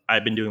of,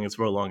 I've been doing this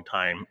for a long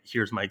time.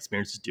 Here's my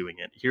experiences doing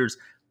it. Here's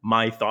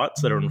my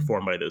thoughts that are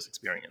informed by those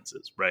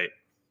experiences, right?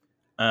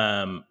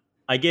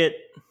 I get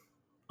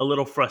a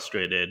little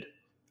frustrated,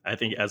 I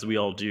think, as we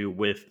all do,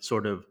 with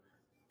sort of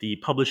the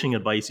publishing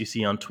advice you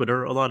see on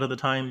Twitter a lot of the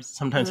times.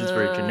 Sometimes it's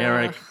very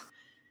generic.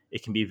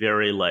 It can be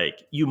very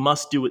like, you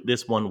must do it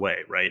this one way,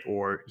 right?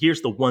 Or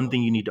here's the one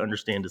thing you need to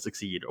understand to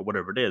succeed, or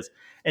whatever it is.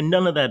 And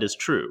none of that is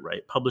true,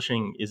 right?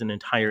 Publishing is an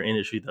entire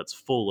industry that's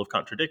full of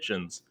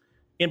contradictions,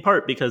 in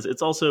part because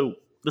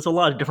there's a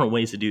lot of different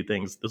ways to do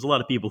things. There's a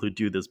lot of people who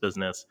do this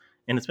business,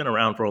 and it's been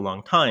around for a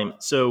long time.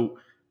 So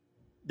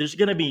there's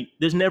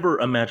never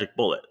a magic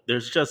bullet.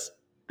 There's just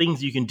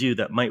things you can do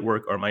that might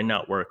work or might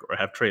not work or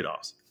have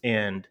trade-offs.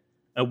 And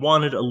I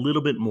wanted a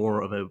little bit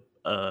more of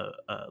a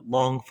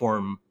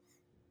long-form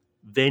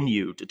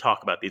venue to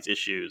talk about these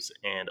issues,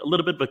 and a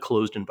little bit of a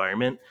closed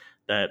environment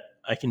that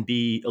I can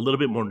be a little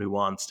bit more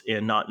nuanced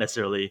and not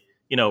necessarily,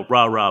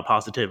 rah-rah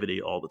positivity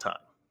all the time.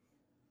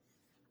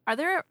 Are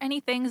there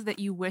any things that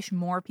you wish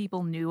more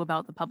people knew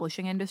about the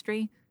publishing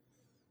industry?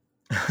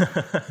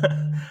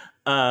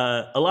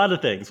 A lot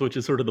of things, which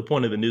is sort of the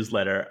point of the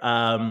newsletter.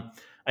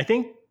 I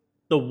think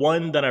the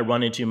one that I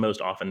run into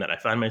most often, that I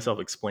find myself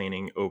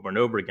explaining over and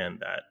over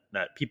again,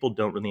 that people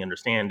don't really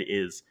understand,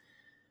 is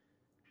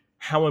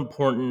how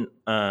important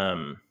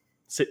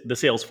the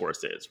sales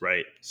force is,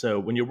 right? So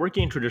when you're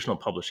working in traditional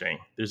publishing,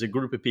 there's a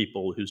group of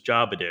people whose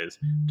job it is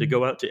to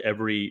go out to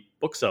every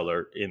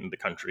bookseller in the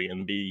country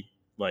and be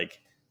like,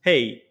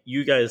 hey,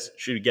 you guys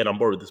should get on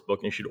board with this book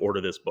and you should order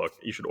this book.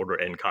 You should order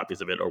N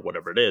copies of it or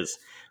whatever it is.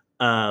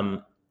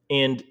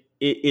 And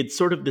it's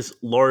sort of this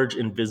large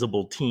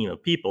invisible team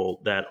of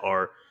people that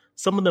are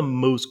some of the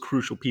most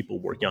crucial people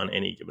working on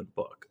any given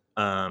book.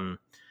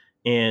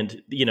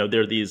 And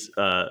there are these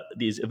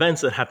events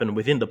that happen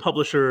within the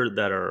publisher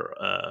that are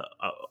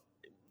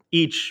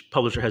each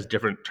publisher has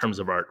different terms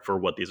of art for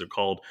what these are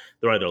called.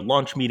 They're either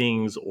launch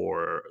meetings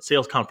or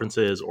sales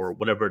conferences or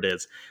whatever it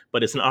is,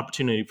 but it's an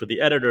opportunity for the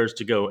editors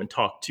to go and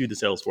talk to the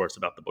sales force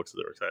about the books that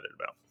they're excited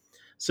about.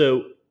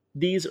 So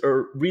these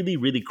are really,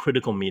 really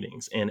critical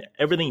meetings, and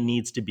everything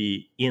needs to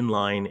be in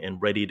line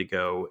and ready to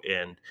go,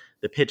 and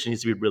the pitch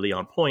needs to be really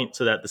on point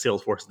so that the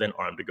sales force is then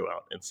armed to go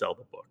out and sell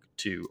the book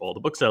to all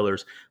the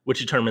booksellers, which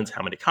determines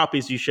how many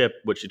copies you ship,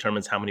 which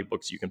determines how many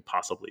books you can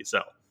possibly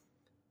sell.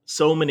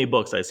 So many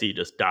books I see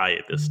just die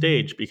at this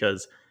stage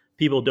because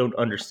people don't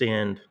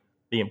understand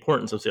the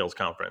importance of sales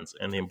conference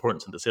and the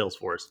importance of the sales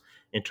force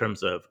in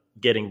terms of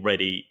getting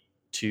ready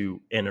to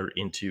enter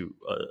into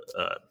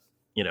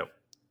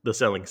the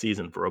selling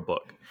season for a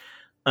book.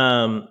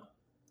 And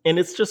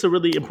it's just a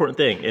really important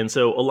thing. And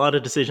so a lot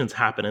of decisions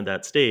happen in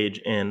that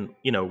stage, and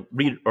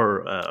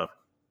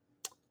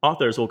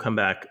authors will come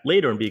back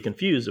later and be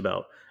confused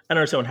about, I don't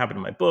understand what happened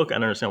in my book. I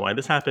don't understand why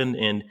this happened.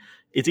 And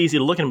it's easy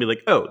to look and be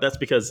like, oh, that's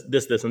because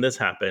this, and this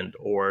happened.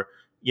 Or,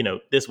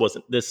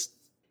 this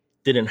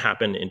didn't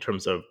happen in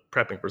terms of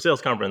prepping for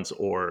sales conference,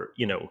 or,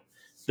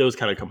 those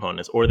kind of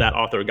components. Or that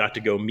author got to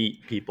go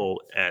meet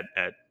people at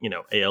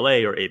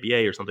ALA or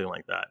ABA or something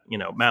like that.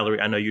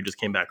 Mallory, I know you just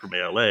came back from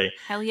ALA.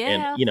 Hell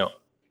yeah. And,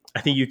 I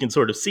think you can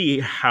sort of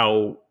see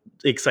how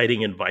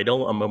exciting and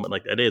vital a moment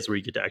like that is, where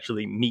you get to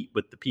actually meet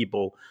with the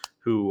people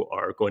who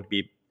are going to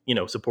be,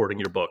 supporting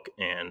your book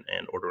and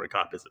ordering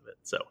copies of it.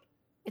 So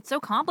it's so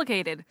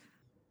complicated.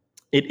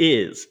 It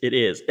is.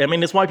 I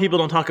mean, it's why people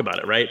don't talk about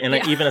it, right? And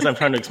even as I'm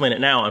trying to explain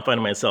it now, I'm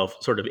finding myself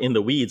sort of in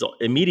the weeds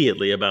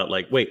immediately about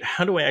like, wait,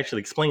 how do I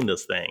actually explain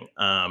this thing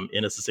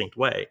in a succinct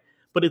way?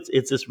 But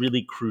it's this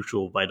really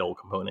crucial, vital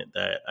component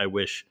that I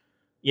wish,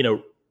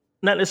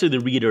 not necessarily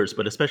the readers,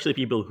 but especially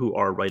people who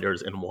are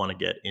writers and want to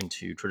get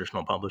into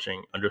traditional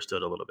publishing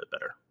understood a little bit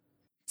better.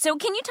 So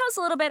can you tell us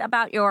a little bit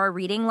about your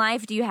reading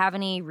life? Do you have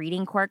any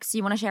reading quirks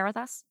you want to share with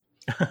us?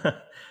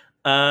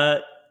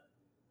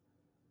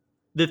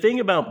 The thing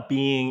about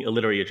being a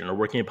literary agent or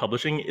working in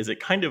publishing is it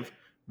kind of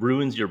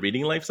ruins your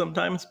reading life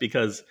sometimes,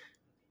 because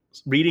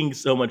reading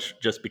so much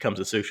just becomes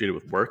associated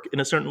with work in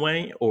a certain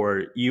way.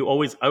 Or I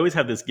always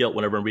have this guilt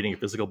whenever I'm reading a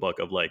physical book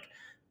of like,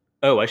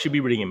 oh, I should be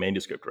reading a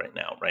manuscript right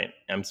now, right?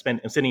 I'm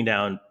sitting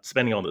down,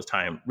 spending all this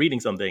time reading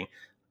something.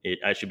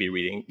 I should be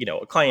reading,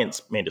 a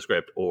client's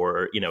manuscript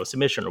or,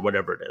 submission or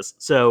whatever it is.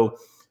 So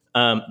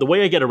the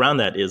way I get around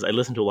that is I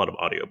listen to a lot of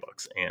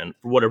audiobooks. And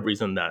for whatever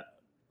reason, that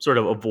sort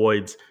of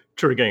avoids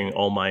triggering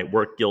all my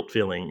work guilt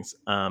feelings.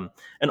 And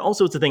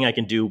also it's a thing I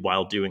can do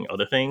while doing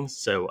other things.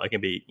 So I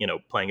can be,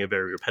 playing a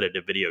very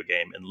repetitive video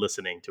game and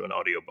listening to an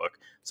audiobook,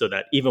 so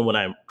that even when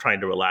I'm trying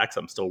to relax,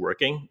 I'm still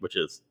working, which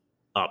is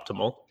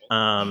optimal.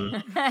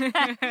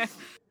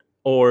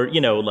 Or,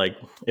 like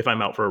if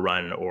I'm out for a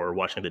run or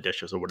washing the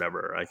dishes or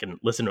whatever, I can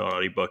listen to an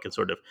audiobook and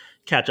sort of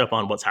catch up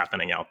on what's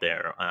happening out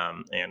there,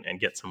 and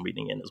get some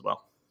reading in as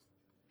well.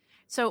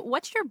 So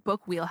what's your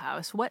book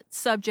wheelhouse? What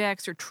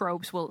subjects or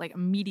tropes will like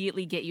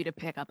immediately get you to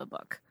pick up a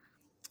book?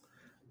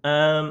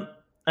 I'm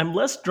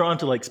less drawn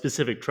to like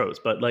specific tropes,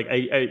 but like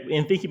I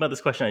in thinking about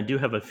this question, I do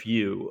have a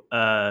few.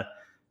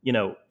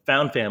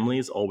 Found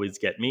families always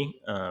get me,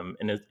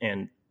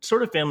 and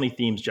sort of family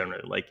themes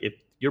generally. Like if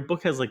your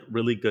book has like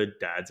really good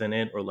dads in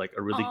it, or like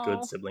a really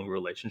good sibling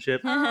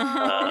relationship,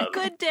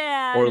 good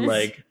dad, or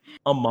like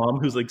a mom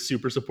who's like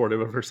super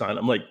supportive of her son,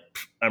 I'm like,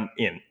 I'm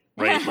in.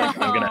 Right, like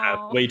I'm gonna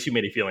have way too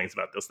many feelings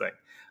about this thing.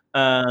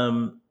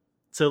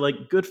 So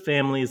like good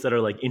families that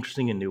are like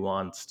interesting and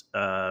nuanced.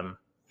 I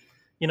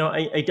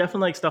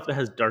definitely like stuff that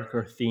has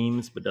darker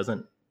themes but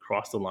doesn't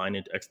cross the line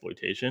into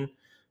exploitation,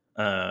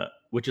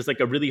 which is like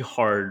a really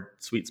hard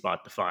sweet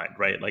spot to find.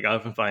 Right, like I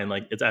often find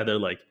like it's either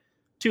like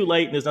too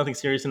light and there's nothing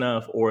serious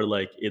enough, or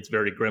like it's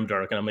very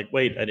grimdark and I'm like,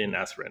 wait, I didn't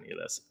ask for any of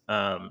this.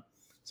 So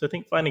I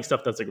think finding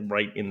stuff that's like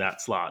right in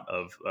that slot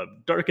of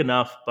dark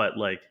enough but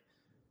like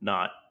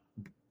not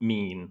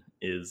mean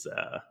is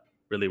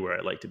really where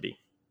I like to be.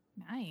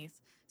 Nice.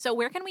 So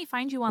where can we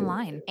find you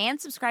online? And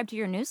subscribe to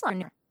your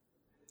newsletter.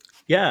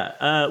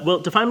 Yeah.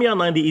 Well, to find me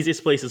online, the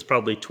easiest place is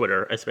probably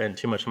Twitter. I spend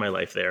too much of my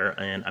life there,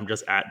 and I'm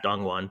just at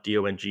DongWon,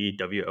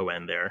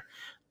 DONGWON there.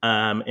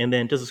 And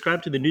then to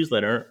subscribe to the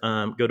newsletter,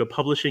 go to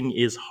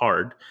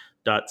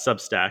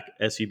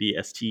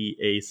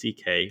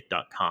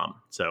publishingishard.substack.com.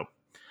 So,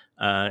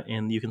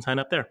 and you can sign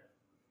up there.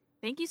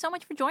 Thank you so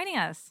much for joining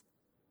us.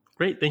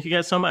 Great. Thank you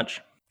guys so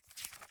much.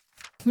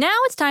 Now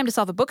it's time to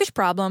solve a bookish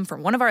problem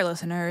from one of our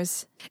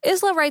listeners.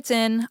 Isla writes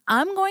in,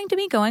 I'm going to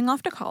be going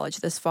off to college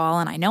this fall,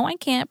 and I know I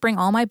can't bring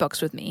all my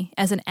books with me.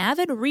 As an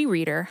avid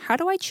rereader, how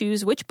do I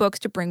choose which books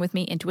to bring with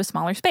me into a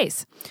smaller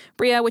space?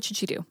 Bria, what should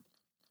she do?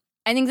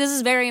 I think this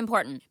is very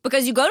important,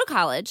 because you go to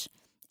college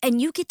and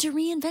you get to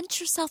reinvent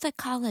yourself at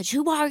college.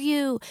 Who are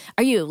you?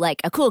 Are you like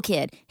a cool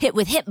kid hit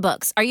with hip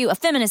books? Are you a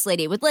feminist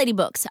lady with lady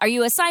books? Are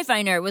you a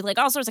sci-fi nerd with like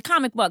all sorts of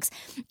comic books?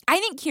 I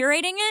think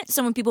curating it,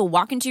 so when people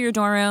walk into your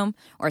dorm room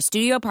or a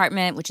studio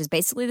apartment, which is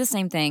basically the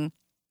same thing,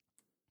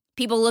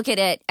 people look at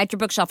it at your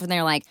bookshelf and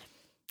they're like,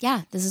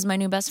 yeah, this is my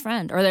new best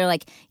friend. Or they're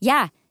like,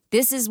 yeah,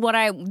 this is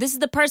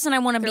the person I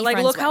want to be like,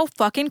 friends look with. how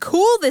fucking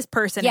cool this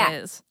person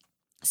is.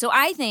 So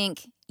I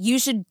think you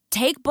should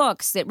take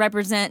books that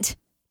represent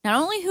not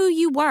only who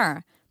you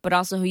were, but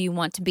also who you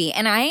want to be.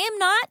 And I am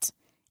not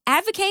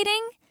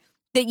advocating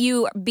that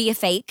you be a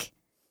fake.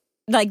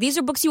 Like, these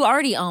are books you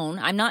already own.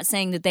 I'm not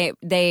saying that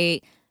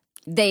they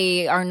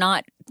are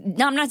not.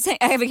 No, I'm not saying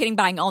advocating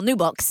buying all new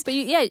books. But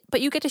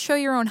you get to show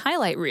your own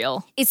highlight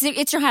reel. It's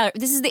your highlight.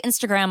 This is the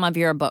Instagram of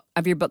your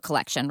book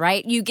collection,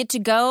 right? You get to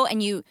go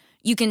and you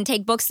can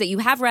take books that you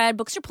have read,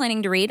 books you're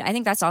planning to read. I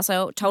think that's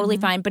also totally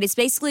fine. But it's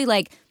basically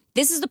like,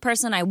 this is the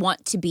person I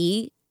want to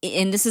be,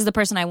 and this is the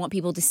person I want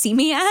people to see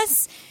me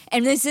as.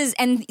 And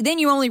then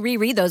you only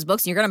reread those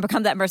books, and you're going to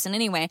become that person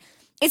anyway.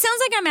 It sounds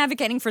like I'm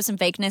advocating for some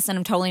fakeness, and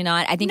I'm totally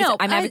not. I think No,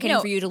 I'm advocating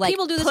for you to like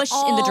people do this push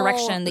in the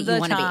direction that all you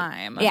want to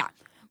time. be. Yeah,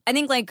 I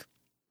think like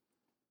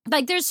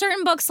there's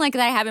certain books like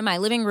that I have in my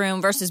living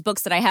room versus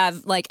books that I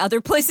have like other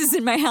places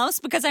in my house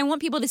because I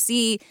want people to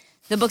see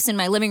the books in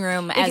my living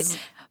room as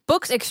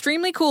books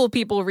extremely cool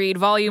people read,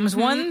 volumes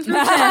 1 through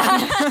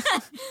 10.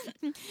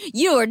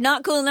 You are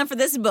not cool enough for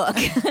this book.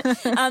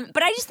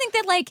 But I just think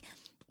that like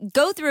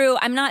go through.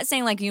 I'm not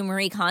saying like you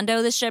Marie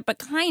Kondo this shit, but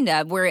kind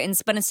of.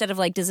 But instead of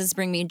like, does this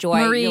bring me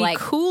joy? Marie you're like,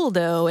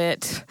 Kooldo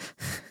it.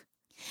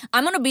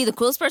 I'm gonna be the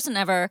coolest person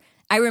ever.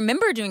 I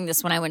remember doing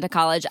this when I went to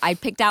college. I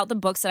picked out the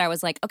books that I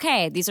was like,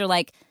 okay, these are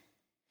like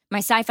my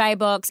sci-fi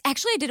books.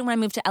 Actually, I did it when I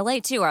moved to LA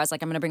too, where I was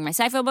like, I'm going to bring my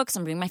sci-fi books,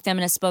 I'm bringing my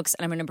feminist books,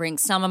 and I'm going to bring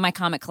some of my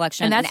comic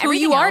collection. And that's who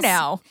you are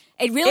now.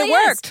 It really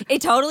worked.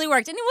 It totally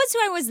worked. And it was who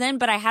I was then,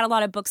 but I had a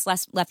lot of books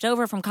left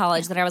over from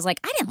college that I was like,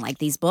 I didn't like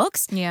these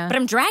books. Yeah. But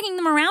I'm dragging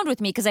them around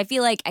with me because I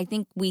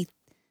think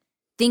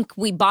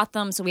we bought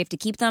them, so we have to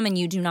keep them, and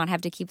you do not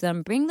have to keep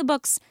them. Bring the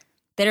books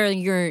that are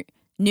your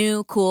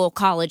new, cool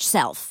college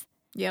self.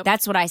 Yep.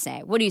 That's what I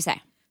say. What do you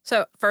say?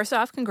 So first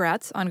off,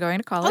 congrats on going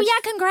to college. Oh,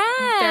 yeah,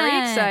 congrats.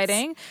 Very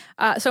exciting.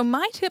 So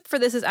my tip for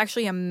this is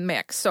actually a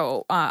mix.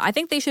 So I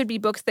think they should be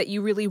books that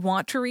you really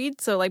want to read.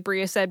 So like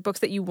Bria said, books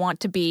that you want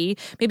to be.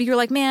 Maybe you're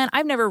like, man,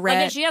 I've never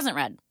read. Like she hasn't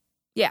read.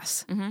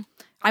 Yes. Mm-hmm.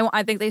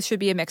 I think they should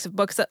be a mix of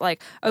books that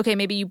like, okay,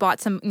 maybe you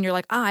bought some and you're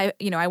like, I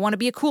want to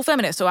be a cool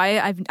feminist. So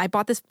I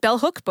bought this Bell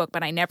Hooks book,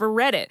 but I never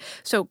read it.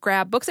 So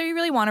grab books that you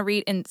really want to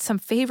read and some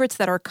favorites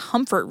that are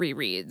comfort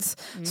rereads.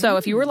 So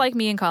if you were like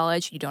me in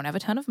college, you don't have a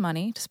ton of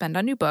money to spend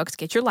on new books,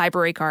 get your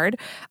library card,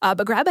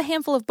 but grab a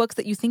handful of books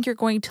that you think you're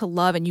going to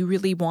love and you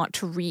really want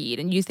to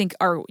read and you think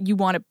you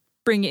want to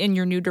bring in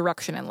your new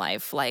direction in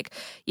life. Like,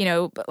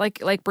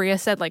 like Bria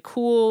said, like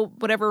cool,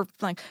 whatever,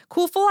 like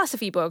cool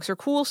philosophy books or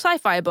cool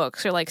sci-fi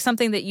books or like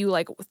something that you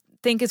like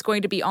think is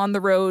going to be on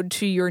the road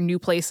to your new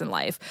place in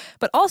life.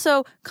 But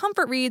also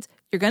comfort reads,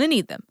 you're going to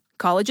need them.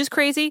 College is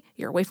crazy.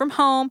 You're away from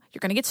home. You're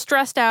going to get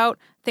stressed out.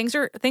 Things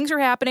are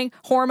happening.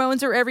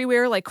 Hormones are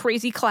everywhere like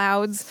crazy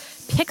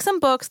clouds. Pick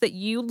some books that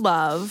you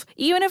love.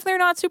 Even if they're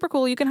not super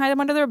cool, you can hide them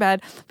under their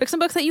bed. Pick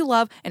some books that you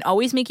love and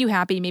always make you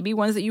happy. Maybe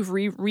ones that you've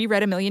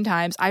reread a million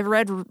times. I've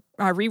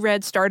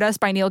reread Stardust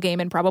by Neil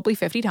Gaiman probably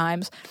 50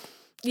 times.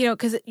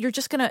 Because you're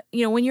just going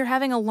to, when you're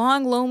having a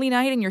long, lonely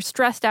night and you're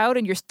stressed out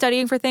and you're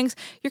studying for things,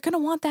 you're going to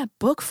want that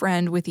book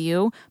friend with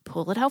you.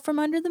 Pull it out from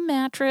under the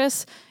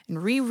mattress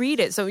and reread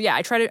it. So,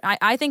 yeah,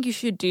 I think you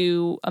should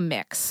do a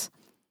mix.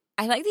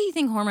 I like that you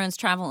think hormones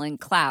travel in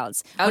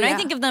clouds. Oh, when yeah. I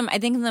think of them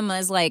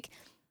as like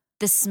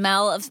the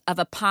smell of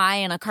a pie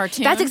in a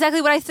cartoon. That's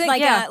exactly what I think.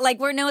 Like yeah. it's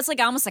like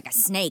almost like a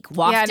snake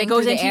wafting and it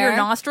goes through into the air, your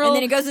nostril. and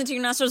then it goes into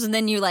your nostrils, and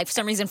then you like for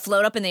some reason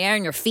float up in the air,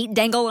 and your feet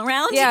dangle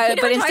around. Yeah, You know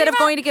but what I'm instead of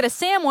talking going to get a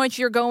sandwich,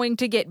 you're going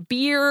to get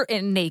beer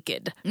and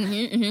naked.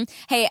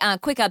 Hey,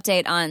 quick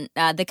update on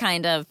the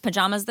kind of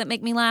pajamas that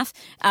make me laugh.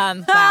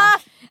 Wow.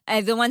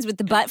 The ones with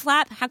the butt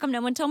flap. How come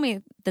no one told me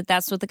that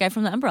that's what the guy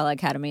from the Umbrella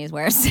Academy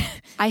wears?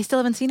 I still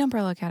haven't seen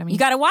Umbrella Academy. You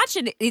got to watch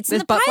it. It's in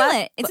This the butt flap?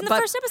 pilot. It's in the Butt-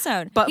 first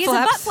episode. butt He has a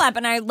butt flaps? flap,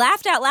 and I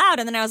laughed out loud.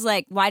 And then I was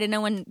like, "Why did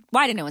no one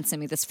send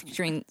me this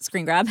screen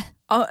grab?"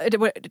 Oh, do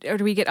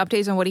we get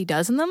updates on what he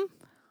does in them?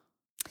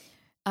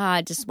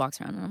 Just walks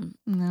around them,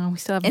 No, we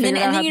still haven't and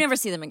figured out then how you never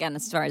see them again.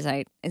 As far as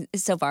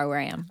it's so far where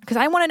I am. because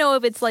I want to know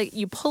if it's like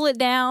you pull it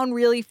down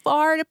really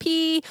far to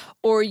pee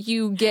or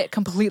you get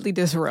completely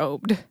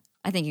disrobed.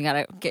 I think you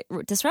gotta get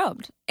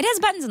disrobed. It has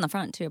buttons in the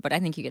front too, but I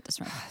think you get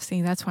disrobed.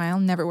 See, that's why I'll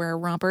never wear a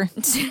romper.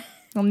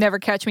 You'll never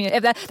catch me.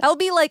 If that'll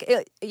be like,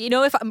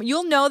 if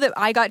you'll know that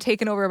I got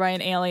taken over by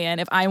an alien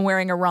if I'm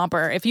wearing a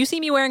romper. If you see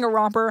me wearing a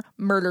romper,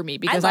 murder me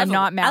because I'm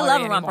not Mallory I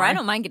love a romper. anymore. I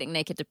don't mind getting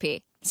naked to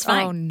pee. It's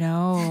fine. Oh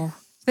no!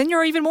 Then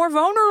you're even more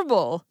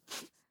vulnerable.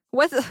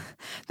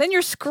 Then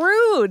you're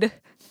screwed.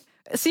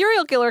 A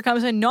serial killer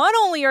comes in. Not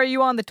only are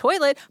you on the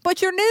toilet,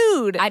 but you're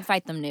nude. I'd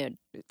fight them nude.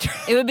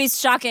 It would be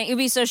shocking. It would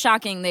be so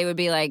shocking. They would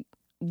be like,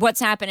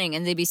 "What's happening?"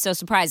 And they'd be so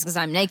surprised because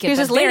I'm naked. Here's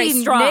But this lady,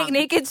 very strong.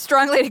 naked,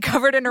 strong lady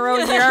covered in her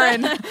own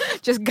urine,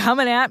 just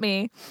coming at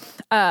me.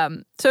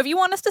 So if you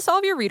want us to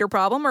solve your reader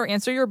problem or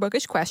answer your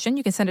bookish question,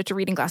 you can send it to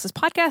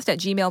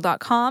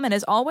readingglassespodcast@gmail.com. And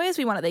as always,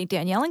 we want to thank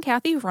Danielle and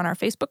Kathy who run our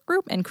Facebook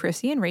group and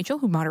Chrissy and Rachel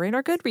who moderate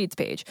our Goodreads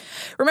page.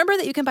 Remember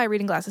that you can buy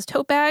Reading Glasses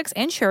tote bags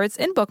and shirts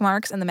and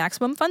bookmarks in the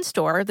Maximum Fun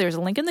store. There's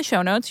a link in the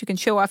show notes. You can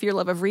show off your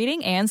love of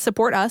reading and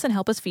support us and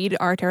help us feed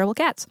our terrible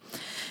cats.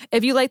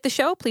 If you like the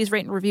show, please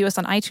rate and review us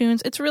on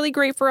iTunes. It's really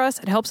great for us.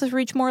 It helps us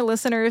reach more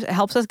listeners. It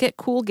helps us get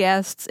cool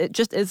guests. It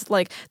just is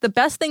like the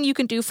best thing you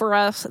can do for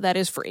us that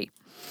is free.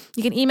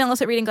 You can email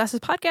us at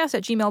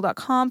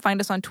readingglassespodcast@gmail.com. Find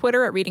us on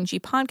Twitter at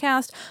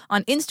readinggpodcast,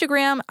 on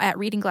Instagram at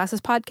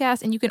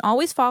readingglassespodcast, and you can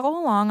always follow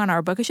along on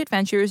our bookish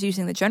adventures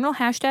using the general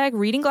hashtag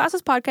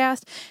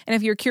readingglassespodcast. And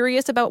if you're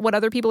curious about what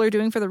other people are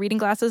doing for the Reading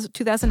Glasses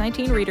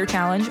 2019 Reader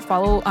Challenge,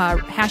 follow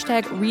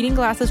hashtag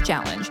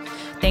readingglasseschallenge.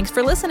 Thanks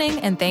for listening,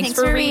 and thanks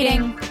for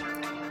reading.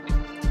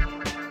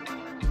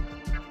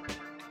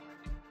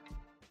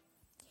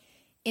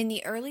 In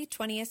the early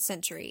 20th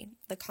century,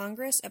 the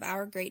Congress of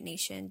our great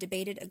nation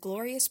debated a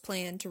glorious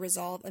plan to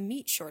resolve a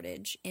meat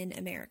shortage in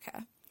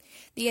America.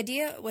 The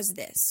idea was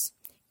this: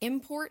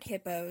 import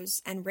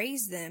hippos and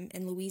raise them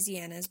in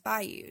Louisiana's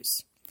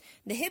bayous.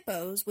 The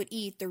hippos would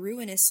eat the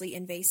ruinously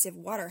invasive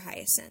water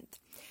hyacinth,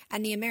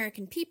 and the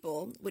American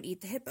people would eat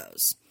the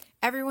hippos.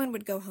 Everyone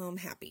would go home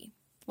happy.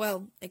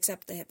 Well,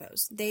 except the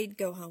hippos. They'd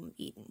go home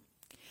eaten.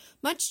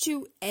 Much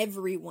to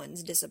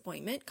everyone's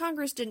disappointment,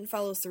 Congress didn't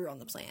follow through on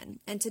the plan,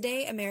 and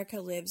today America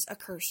lives a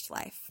cursed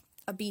life,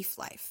 a beef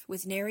life,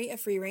 with nary a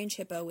free-range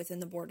hippo within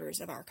the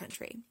borders of our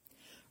country.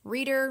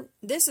 Reader,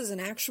 this is an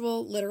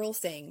actual, literal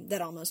thing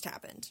that almost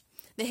happened.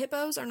 The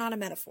hippos are not a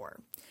metaphor.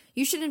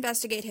 You should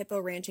investigate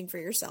hippo ranching for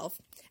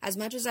yourself. As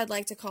much as I'd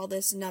like to call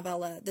this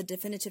novella the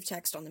definitive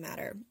text on the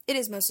matter, it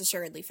is most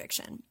assuredly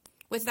fiction.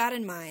 With that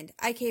in mind,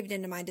 I caved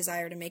into my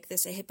desire to make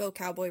this a hippo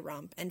cowboy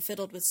romp and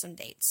fiddled with some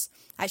dates.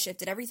 I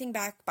shifted everything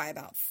back by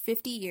about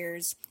 50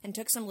 years and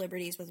took some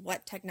liberties with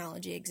what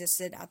technology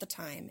existed at the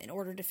time in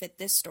order to fit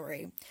this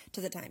story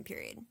to the time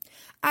period.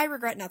 I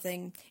regret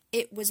nothing.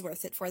 It was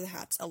worth it for the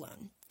hats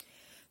alone.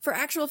 For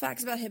actual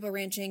facts about hippo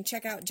ranching,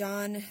 check out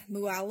John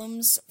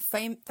Mooallem's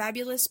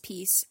fabulous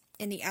piece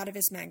in the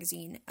Atavist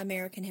magazine,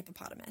 American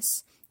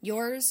Hippopotamus.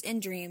 Yours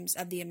in dreams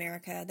of the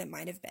America that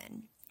might have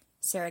been.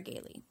 Sarah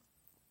Gailey.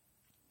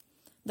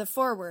 The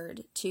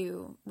foreword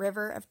to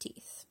River of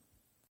Teeth.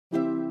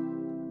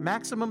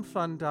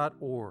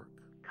 MaximumFun.org.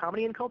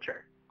 Comedy and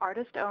culture.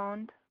 Artist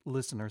owned.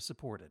 Listener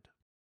supported.